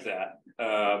don't like that.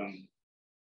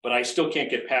 But I still can't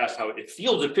get past how it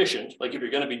feels efficient. Like if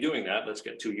you're going to be doing that, let's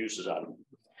get 2 uses out of them.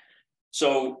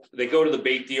 So they go to the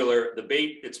bait dealer.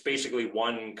 It's basically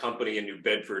one company in New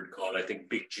Bedford called, I think,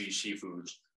 Big G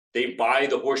Seafoods. They buy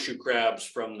the horseshoe crabs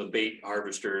from the bait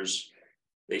harvesters.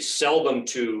 They sell them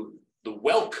to the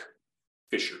whelk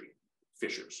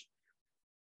fishers.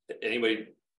 Anybody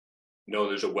know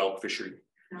there's a whelk fishery?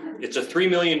 It's a $3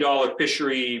 million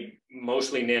fishery,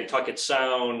 mostly Nantucket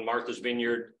Sound, Martha's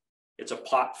Vineyard. It's a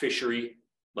pot fishery,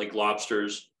 like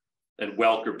lobsters, and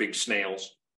whelk are big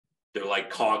snails. They're like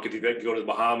conch. If you go to the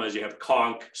Bahamas, you have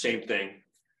conch, same thing.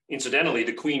 Incidentally,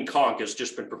 the queen conch has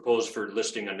just been proposed for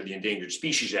listing under the Endangered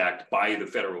Species Act by the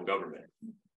federal government.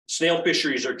 Snail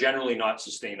fisheries are generally not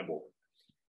sustainable.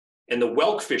 And the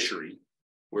whelk fishery,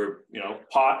 where, you know,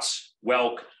 pots,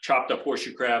 whelk, chopped up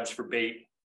horseshoe crabs for bait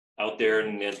out there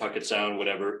in Nantucket Sound,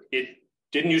 whatever, it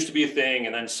didn't used to be a thing.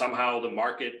 And then somehow the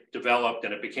market developed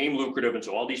and it became lucrative. And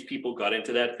so all these people got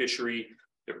into that fishery.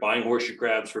 They're buying horseshoe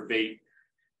crabs for bait.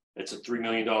 It's a $3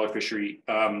 million fishery.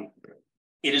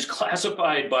 It is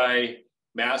classified by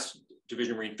Mass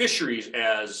Division of Marine Fisheries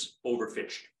as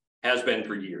overfished, has been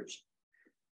for years.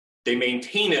 They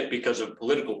maintain it because of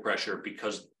political pressure,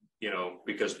 because, you know,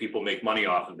 because people make money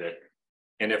off of it.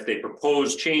 And if they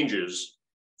propose changes,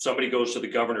 somebody goes to the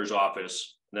governor's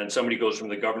office, and then somebody goes from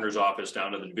the governor's office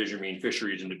down to the Division of Marine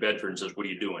Fisheries in New Bedford and says, what are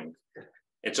you doing?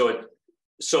 And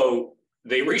so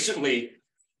they recently,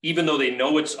 even though they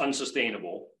know it's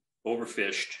unsustainable,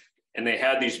 overfished, and they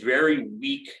had these very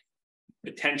weak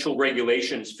potential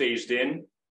regulations phased in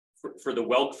for the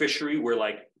whelk fishery, where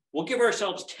like, we'll give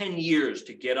ourselves 10 years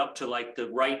to get up to like the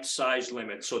right size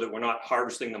limit so that we're not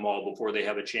harvesting them all before they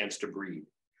have a chance to breed.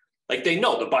 Like they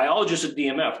know, the biologists at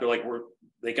DMF, they're like,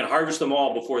 they can harvest them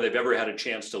all before they've ever had a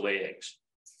chance to lay eggs.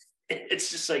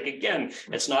 It's just like, again,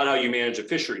 it's not how you manage a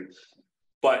fishery.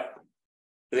 But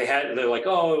they're like,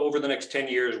 oh, over the next 10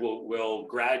 years, we'll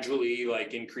gradually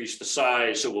like increase the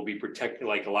size. So we'll be protecting,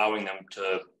 like allowing them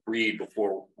to breed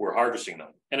before we're harvesting them.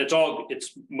 And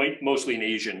it's mostly an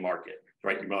Asian market,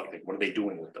 right? You're not like, what are they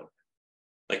doing with them?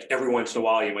 Like every once in a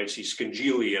while, you might see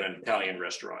scungili in an Italian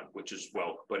restaurant, which is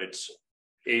whelk, but it's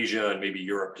Asia and maybe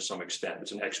Europe to some extent.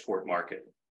 It's an export market.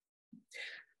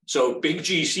 So Big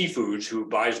G Seafoods, who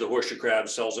buys the horseshoe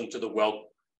crabs, sells them to the whelk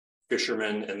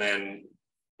fishermen, and then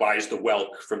buys the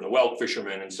whelk from the whelk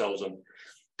fishermen and sells them.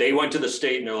 They went to the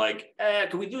state and they're like,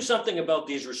 can we do something about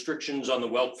these restrictions on the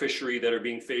whelk fishery that are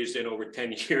being phased in over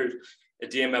 10 years?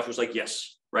 And DMF was like,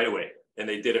 yes, right away. And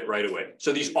they did it right away.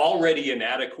 So these already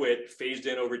inadequate, phased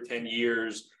in over 10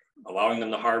 years, allowing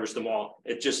them to harvest them all,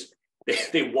 it just,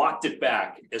 they walked it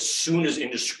back as soon as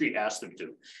industry asked them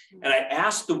to. And I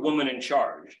asked the woman in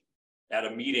charge at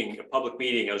a meeting, a public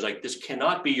meeting, I was like, this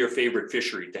cannot be your favorite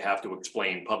fishery to have to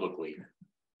explain publicly.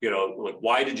 You know, like,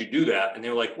 why did you do that? And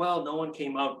they're like, well, no one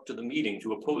came out to the meeting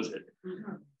to oppose it.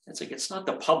 Mm-hmm. It's like, it's not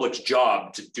the public's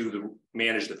job to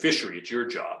manage the fishery, it's your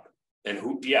job.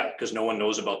 And because no one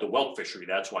knows about the whelk fishery,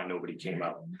 that's why nobody came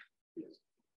out.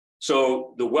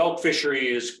 So the whelk fishery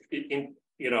is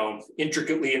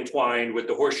intricately entwined with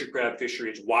the horseshoe crab fishery.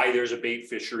 It's why there's a bait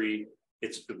fishery.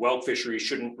 It's the whelk fishery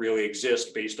shouldn't really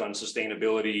exist based on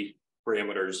sustainability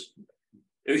parameters.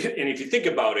 And if you think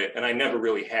about it, and I never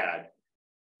really had,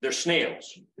 they're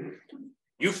snails.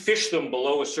 You fish them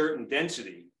below a certain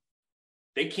density,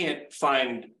 they can't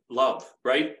find love,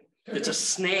 right? It's a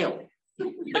snail.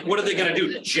 Like, what are they going to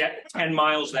do? Jet 10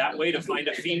 miles that way to find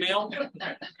a female?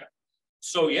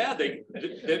 So yeah,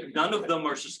 none of them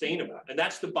are sustainable. And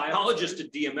that's the biologist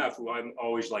at DMF, who I'm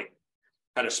always like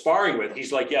kind of sparring with.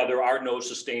 He's like, yeah, there are no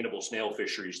sustainable snail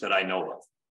fisheries that I know of.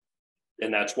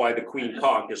 And that's why the queen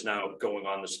conch is now going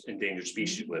on this endangered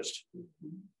species list.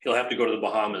 He'll have to go to the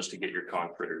Bahamas to get your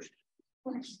conch critters.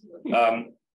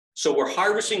 So we're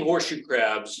harvesting horseshoe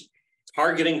crabs,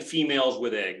 targeting females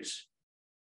with eggs,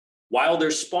 while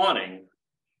they're spawning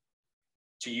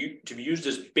to be used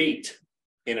as bait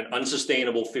in an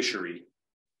unsustainable fishery.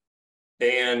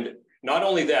 And not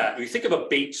only that, when you think of a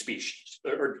bait species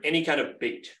or any kind of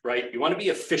bait, right? You want to be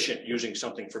efficient using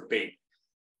something for bait.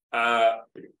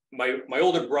 My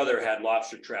older brother had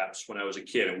lobster traps when I was a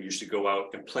kid, and we used to go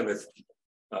out in Plymouth,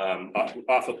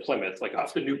 off of Plymouth, like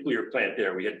off the nuclear plant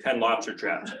there. We had 10 lobster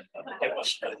traps.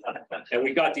 And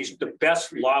we got the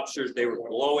best lobsters. They were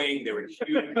glowing, they were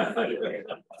huge.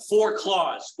 4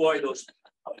 claws, boy, those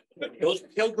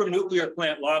Pilgrim nuclear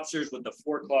plant lobsters with the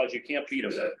 4 claws, you can't beat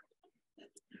them.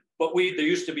 But there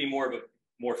used to be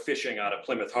more fishing out of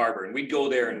Plymouth Harbor, and we'd go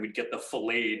there and we'd get the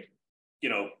filleted,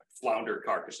 flounder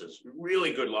carcasses,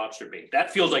 really good lobster bait. That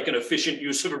feels like an efficient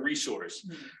use of a resource,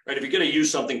 right? If you're going to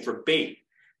use something for bait,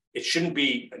 it shouldn't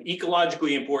be an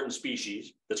ecologically important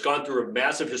species that's gone through a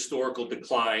massive historical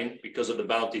decline because of the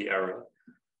bounty era,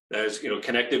 that is,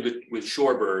 connected with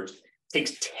shorebirds,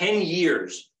 takes 10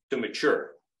 years to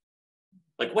mature.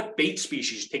 Like, what bait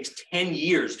species takes 10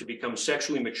 years to become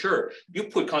sexually mature? You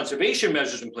put conservation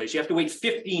measures in place, you have to wait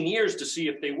 15 years to see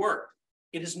if they work.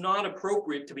 It is not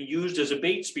appropriate to be used as a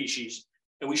bait species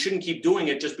And we shouldn't keep doing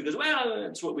it just because, well,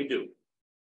 that's what we do.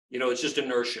 You know, it's just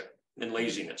inertia and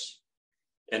laziness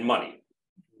and money.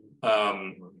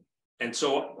 And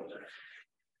so,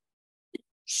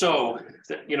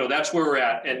 you know, that's where we're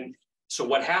at. And so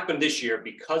what happened this year,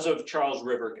 because of Charles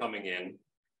River coming in,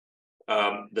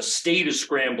 the state is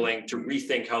scrambling to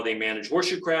rethink how they manage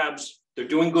horseshoe crabs. They're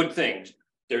doing good things.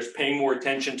 They're paying more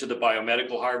attention to the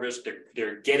biomedical harvest.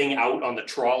 They're getting out on the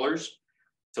trawlers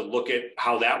to look at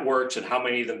how that works and how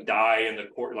many of them die in the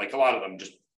course. Like a lot of them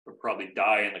just probably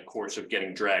die in the course of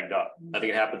getting dragged up. I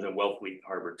think it happens in Wellfleet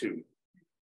Harbor too.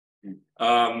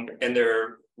 And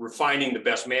they're refining the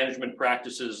best management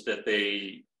practices that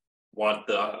they want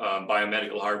the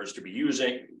biomedical harvesters to be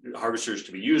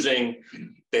using.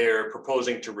 They're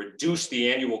proposing to reduce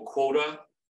the annual quota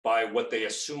by what they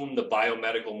assume the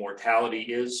biomedical mortality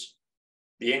is.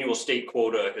 The annual state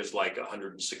quota is like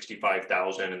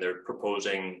 165,000, and they're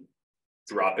proposing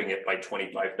dropping it by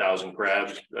 25,000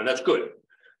 crabs, and that's good.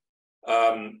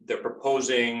 They're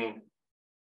proposing,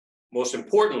 most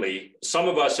importantly, some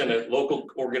of us in a local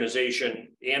organization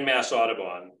and Mass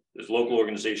Audubon, there's a local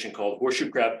organization called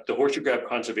the Horseshoe Crab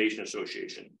Conservation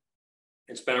Association.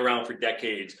 It's been around for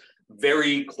decades,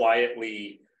 very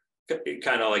quietly,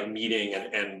 kind of like meeting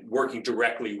and working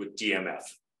directly with DMF,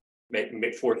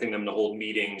 forcing them to hold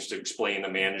meetings to explain the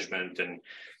management and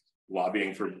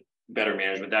lobbying for better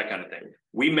management, that kind of thing.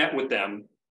 We met with them.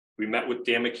 We met with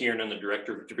Dan McKiernan, the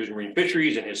Director of Division of Marine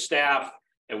Fisheries, and his staff,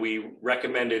 and we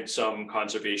recommended some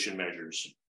conservation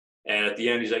measures. And at the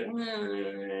end, he's like, we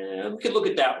could look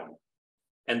at that one.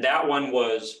 And that one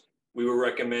was, we were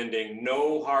recommending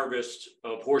no harvest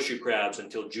of horseshoe crabs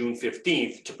until June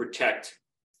 15th to protect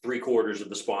 3/4 of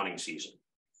the spawning season.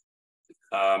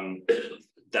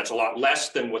 That's a lot less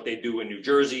than what they do in New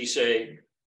Jersey, say,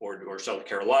 or South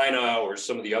Carolina, or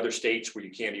some of the other states where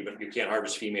you can't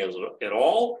harvest females at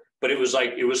all. But it was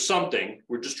like, it was something.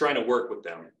 We're just trying to work with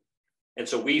them. And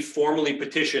so we formally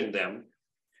petitioned them.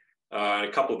 A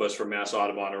couple of us from Mass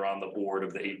Audubon are on the board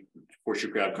of the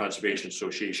Horseshoe Crab Conservation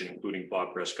Association, including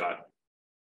Bob Prescott.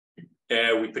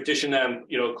 We petitioned them,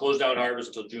 you know, close down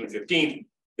harvest until June 15th.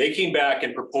 They came back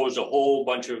and proposed a whole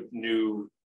bunch of new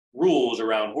rules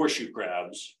around horseshoe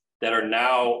crabs that are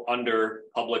now under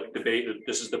public debate.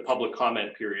 This is the public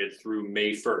comment period through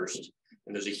May 1st.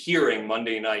 And there's a hearing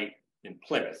Monday night in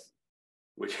Plymouth,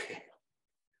 which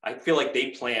I feel like they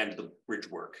planned the bridge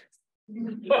work.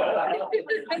 Yeah,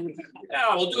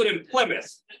 we'll do it in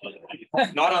Plymouth,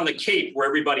 not on the Cape where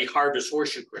everybody harvests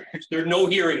horseshoe crabs. There are no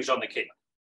hearings on the Cape.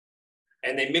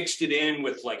 And they mixed it in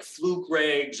with like fluke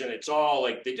regs, and it's all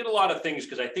like, they did a lot of things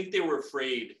because I think they were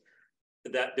afraid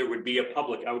that there would be a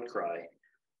public outcry.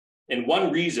 And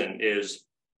one reason is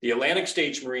the Atlantic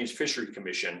States Marine Fisheries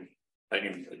Commission,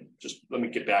 let me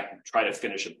get back and try to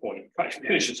finish a point,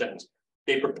 finish a sentence.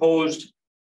 They proposed,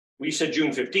 we said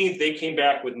June 15th, they came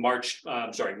back with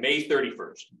May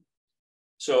 31st.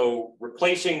 So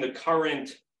replacing the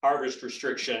current harvest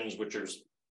restrictions, which are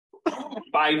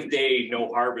 5-day no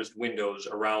harvest windows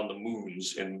around the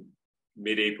moons in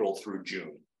mid-April through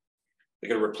June. They're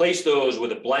going to replace those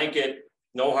with a blanket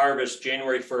no harvest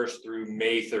January 1st through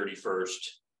May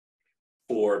 31st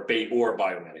for bait or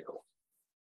biomedical.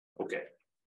 Okay,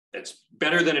 it's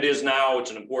better than it is now. It's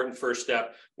an important first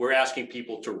step. We're asking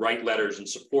people to write letters in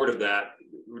support of that.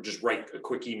 We'll just write a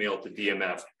quick email to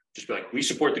DMF. Just be like, we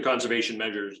support the conservation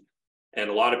measures. And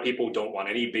a lot of people don't want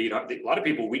any bait. A lot of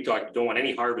people we talk to don't want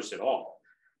any harvest at all.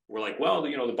 We're like, well,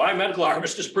 you know, the biomedical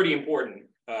harvest is pretty important.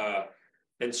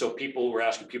 And so we're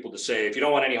asking people to say, if you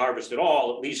don't want any harvest at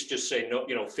all, at least just say no,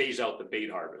 you know, phase out the bait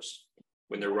harvest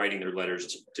when they're writing their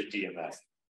letters to DMF.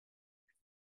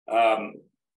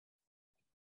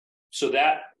 So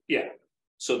that,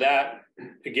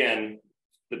 again,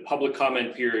 the public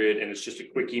comment period, and it's just a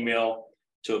quick email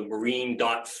to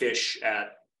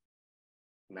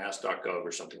marine.fish@mass.gov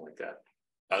or something like that.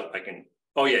 I can,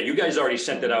 oh yeah, you guys already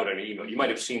sent it out in an email. You might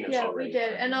have seen this already. Yeah, we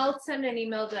did. And I'll send an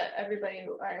email to everybody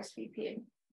who RSVP'd.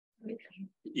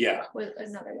 Yeah. With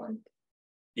another one.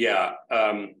 Yeah.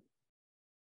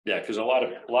 Yeah, because a lot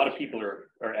of people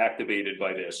are activated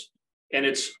by this. And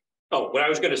it's, what I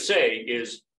was going to say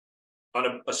is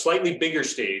on a slightly bigger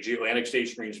stage, the Atlantic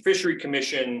States Marine Fisheries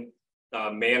Commission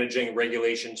managing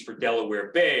regulations for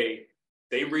Delaware Bay,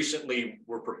 they recently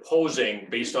were proposing,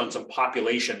 based on some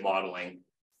population modeling,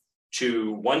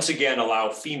 to once again allow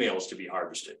females to be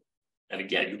harvested. And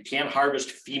again, you can't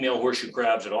harvest female horseshoe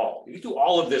crabs at all. You can do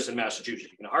all of this in Massachusetts.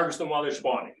 You can harvest them while they're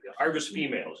spawning. You can harvest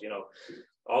females, you know,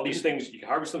 all these things. You can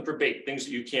harvest them for bait, things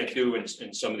that you can't do in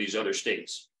some of these other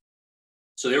states.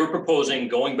 So they were proposing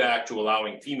going back to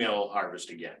allowing female harvest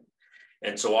again.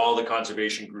 And so all the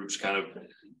conservation groups kind of,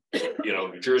 you know,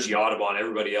 New Jersey Audubon,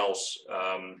 everybody else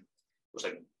was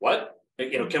like, what?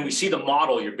 You know, can we see the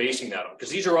model you're basing that on? Because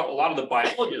these are a lot of the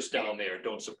biologists down there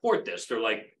don't support this. They're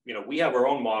like, you know, we have our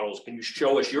own models. Can you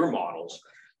show us your models?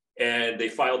 And they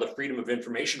filed a Freedom of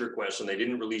Information request and they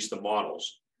didn't release the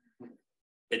models.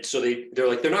 And so they're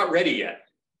like, they're not ready yet.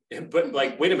 But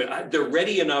like, wait a minute, they're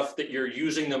ready enough that you're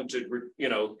using them to, you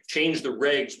know, change the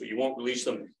regs, but you won't release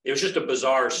them. It was just a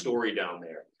bizarre story down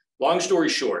there. Long story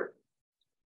short,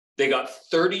 they got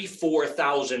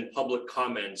 34,000 public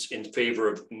comments in favor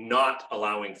of not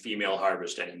allowing female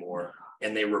harvest anymore,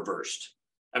 and they reversed.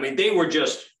 I mean, they were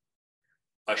just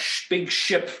a big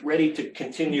ship ready to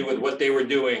continue with what they were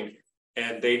doing,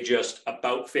 and they just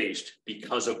about faced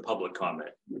because of public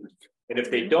comment. And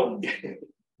if they don't,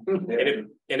 and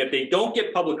if they don't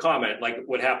get public comment, like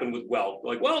what happened with Well,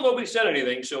 like, well, nobody said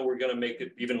anything, so we're going to make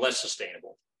it even less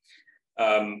sustainable.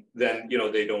 Then, you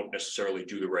know, they don't necessarily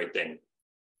do the right thing.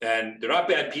 And they're not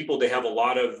bad people. They have a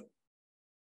lot of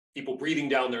people breathing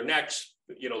down their necks,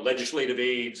 you know, legislative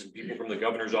aides and people from the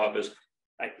governor's office.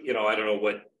 I don't know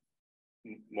what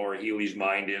Maura Healy's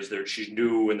mind is. She's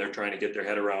new and they're trying to get their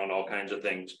head around all kinds of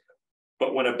things.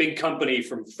 But when a big company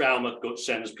from Falmouth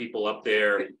sends people up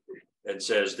there and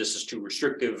says, this is too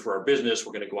restrictive for our business,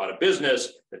 we're going to go out of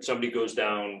business, and somebody goes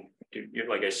down, to,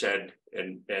 like I said,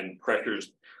 and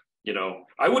pressures, you know,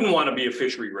 I wouldn't want to be a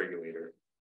fishery regulator.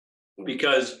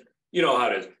 Because you know how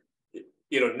to,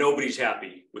 you know, nobody's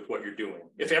happy with what you're doing.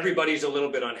 If everybody's a little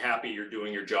bit unhappy, you're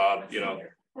doing your job, you know.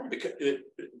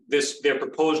 Their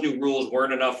proposed new rules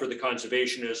weren't enough for the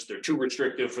conservationists. They're too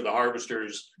restrictive for the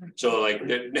harvesters. So like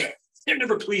they're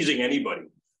never pleasing anybody.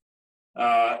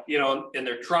 You know, and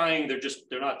they're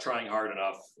not trying hard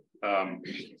enough.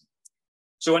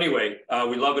 So anyway,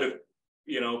 we love it if,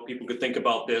 you know, people could think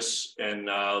about this and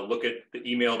look at the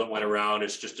email that went around.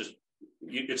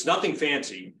 It's nothing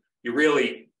fancy. You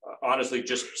really, honestly,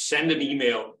 just send an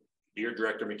email, dear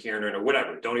Director McKiernan or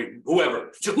whatever,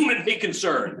 whoever, to whom it may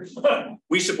concern.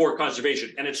 We support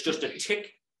conservation, and it's just a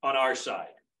tick on our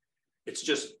side. It's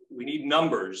just, we need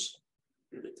numbers.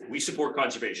 We support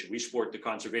conservation. We support the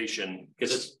conservation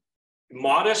because it's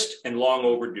modest and long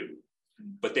overdue,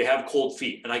 but they have cold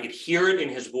feet. And I could hear it in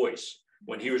his voice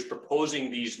when he was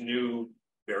proposing these new,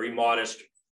 very modest,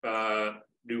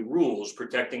 new rules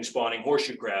protecting spawning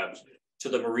horseshoe crabs to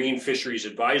the Marine Fisheries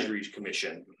Advisory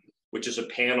Commission, which is a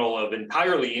panel of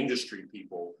entirely industry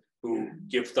people who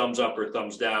give thumbs up or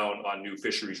thumbs down on new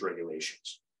fisheries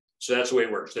regulations. So that's the way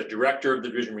it works. The director of the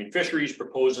Division of Marine Fisheries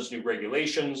proposes new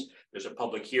regulations. There's a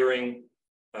public hearing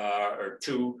or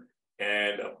two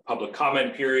and a public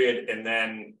comment period, and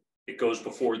then it goes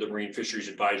before the Marine Fisheries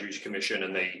Advisory Commission,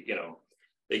 and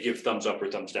they give thumbs up or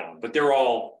thumbs down. But they're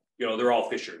all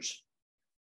fishers.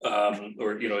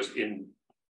 Or, you know, in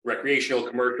recreational,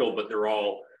 commercial, but they're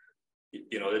all,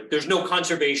 you know, there's no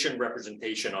conservation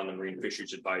representation on the Marine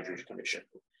Fisheries Advisory Commission.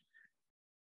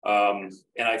 And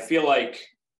I feel like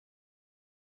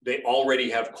they already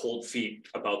have cold feet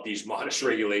about these modest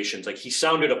regulations. Like, he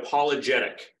sounded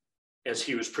apologetic as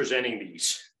he was presenting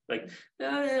these. Like,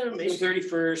 May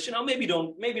 31st, you know, maybe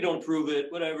don't prove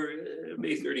it, whatever,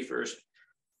 May 31st,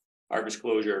 harvest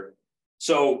closure.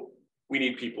 So we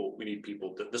need people,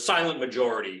 the silent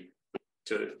majority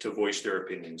to voice their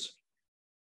opinions.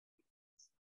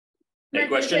 Any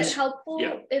questions? Is it helpful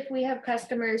if we have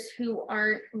customers who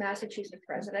aren't Massachusetts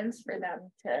residents for them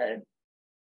to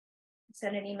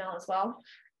send an email as well?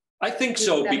 I think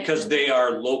so, because they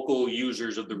are local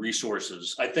users of the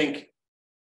resources. I think,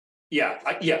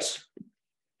 yes,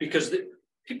 because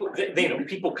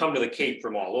people come to the Cape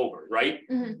from all over, right?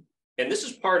 Mm-hmm. And this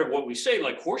is part of what we say,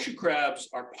 like, horseshoe crabs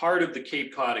are part of the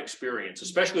Cape Cod experience,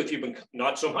 especially if you've been,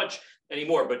 not so much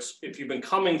anymore, but if you've been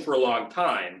coming for a long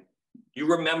time, you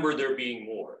remember there being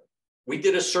more. We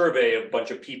did a survey of a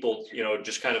bunch of people, you know,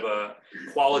 just kind of a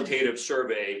qualitative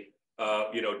survey.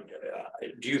 You know,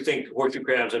 do you think horseshoe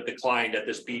crabs have declined at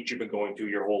this beach you've been going to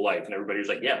your whole life? And everybody was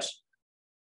like, yes.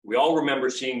 We all remember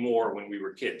seeing more when we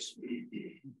were kids.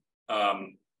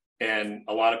 And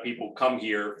a lot of people come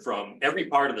here from every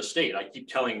part of the state. I keep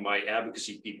telling my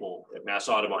advocacy people at Mass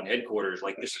Audubon headquarters,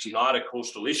 like, this is not a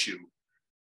coastal issue.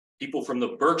 People from the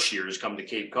Berkshires come to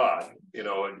Cape Cod, you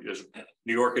know, and there's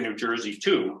New York and New Jersey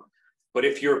too. But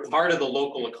if you're part of the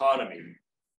local economy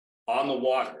on the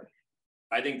water,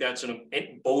 I think that's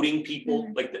boating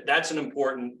people, like, that's an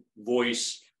important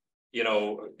voice, you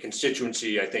know,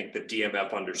 constituency, I think, that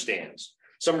DMF understands.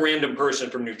 Some random person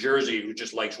from New Jersey who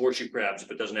just likes horseshoe crabs, if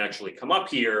it doesn't actually come up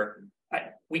here,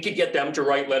 we could get them to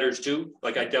write letters too.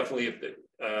 Like, I definitely,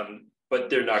 but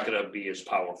they're not going to be as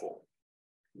powerful.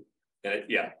 And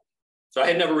yeah, so I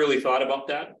had never really thought about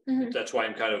that. Mhm. That's why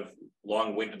I'm kind of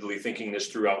long-windedly thinking this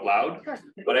through out loud. Sure.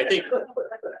 But I think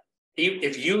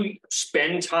if you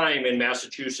spend time in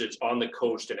Massachusetts on the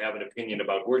coast and have an opinion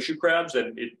about horseshoe crabs,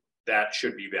 then that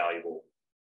should be valuable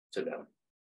to them.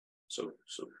 So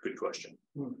good question.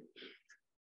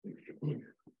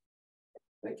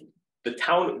 Thank you. The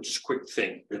town, just a quick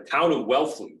thing, the town of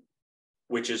Wellfleet,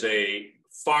 which is a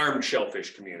farm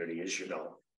shellfish community, as you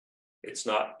know. It's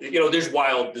not,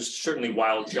 there's certainly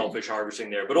wild shellfish harvesting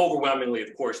there, but overwhelmingly,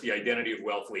 of course, the identity of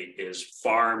Wellfleet is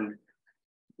farmed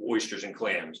oysters and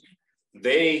clams.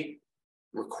 They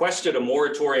requested a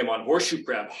moratorium on horseshoe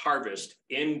crab harvest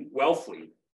in Wellfleet.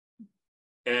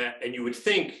 And you would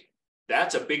think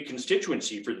that's a big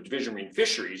constituency for the Division of Marine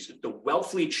Fisheries. The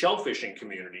Wellfleet shellfishing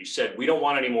community said, we don't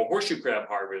want any more horseshoe crab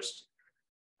harvest.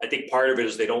 I think part of it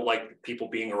is they don't like people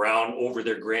being around over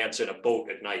their grants in a boat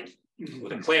at night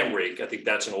with a clam rake. I think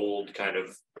that's an old kind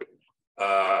of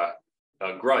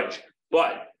grudge.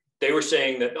 But they were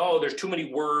saying that, oh, there's too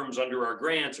many worms under our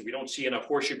grants and we don't see enough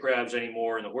horseshoe crabs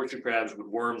anymore, and the horseshoe crabs would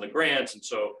worm the grants. And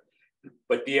so,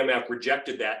 but DMF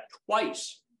rejected that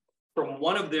twice from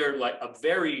one of their, like, a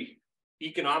very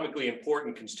economically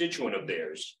important constituent of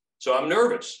theirs. So I'm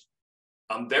nervous.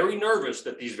 I'm very nervous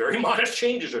that these very modest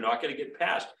changes are not going to get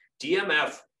passed.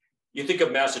 DMF, you think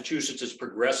of Massachusetts as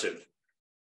progressive,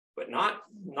 but not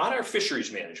our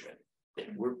fisheries management.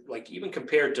 We're like, even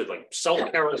compared to like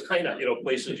South Carolina,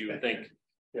 places you would think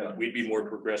we'd be more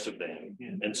progressive than.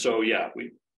 And so, yeah,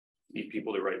 we need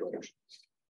people to write letters.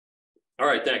 All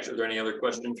right, thanks. Are there any other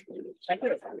questions?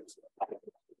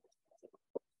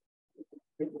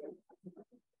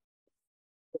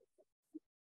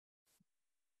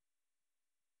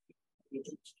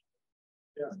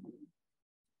 Yeah.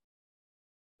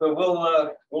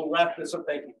 So we'll wrap this up.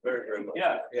 Thank you very, very much.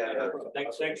 Yeah.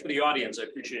 Thanks for the audience. I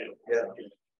appreciate it. Yeah.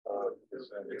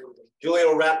 Julian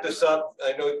will wrap this up.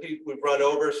 I know we've run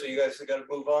over, so you guys have got to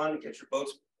move on and get your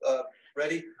boats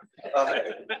ready.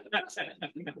 I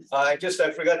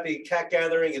forgot the cat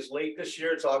gathering is late this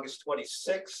year. It's August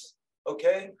 26th.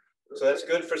 Okay. So that's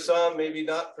good for some, maybe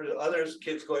not for others,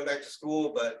 kids going back to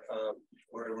school, but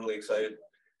we're really excited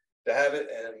to have it.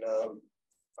 And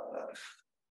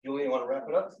Julie, you want to wrap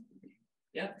it up?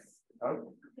 Yeah.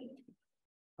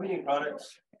 Cleaning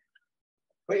products,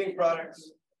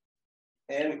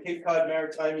 and the Cape Cod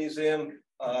Maritime Museum.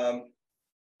 I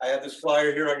have this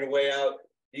flyer here on your way out.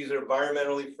 These are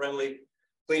environmentally friendly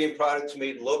cleaning products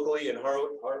made locally in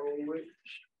Harwood,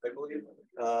 I believe.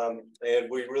 And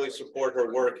we really support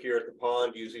her work here at the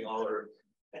pond, using all her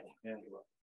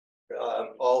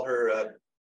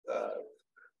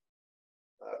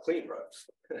cleaning products.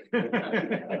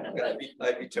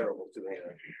 I'd be terrible doing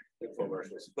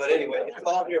infomercials, but anyway, it's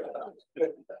all here.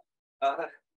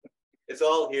 It's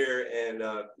all here, and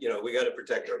we got to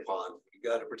protect our pond. We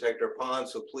got to protect our pond.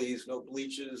 So please, no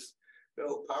bleaches,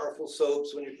 no powerful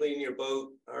soaps when you're cleaning your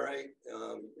boat. All right,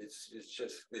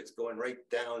 it's going right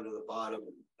down to the bottom.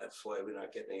 That's why we're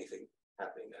not getting anything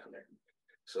happening down there.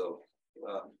 So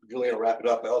Julian will wrap it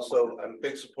up. I'm a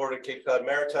big supporter of Cape Cod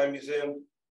Maritime Museum.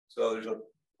 So there's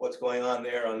what's going on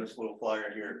there on this little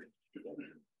flyer here.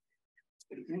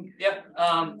 Yeah,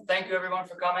 thank you everyone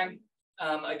for coming.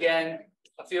 Again,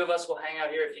 a few of us will hang out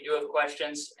here if you do have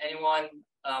questions. Anyone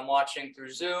watching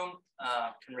through Zoom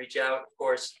can reach out, of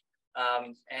course.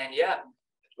 And yeah,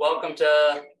 welcome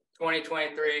to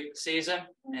 2023 season.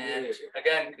 And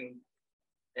again,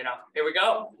 here we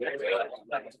go.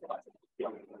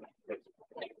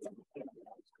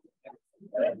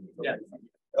 Yeah.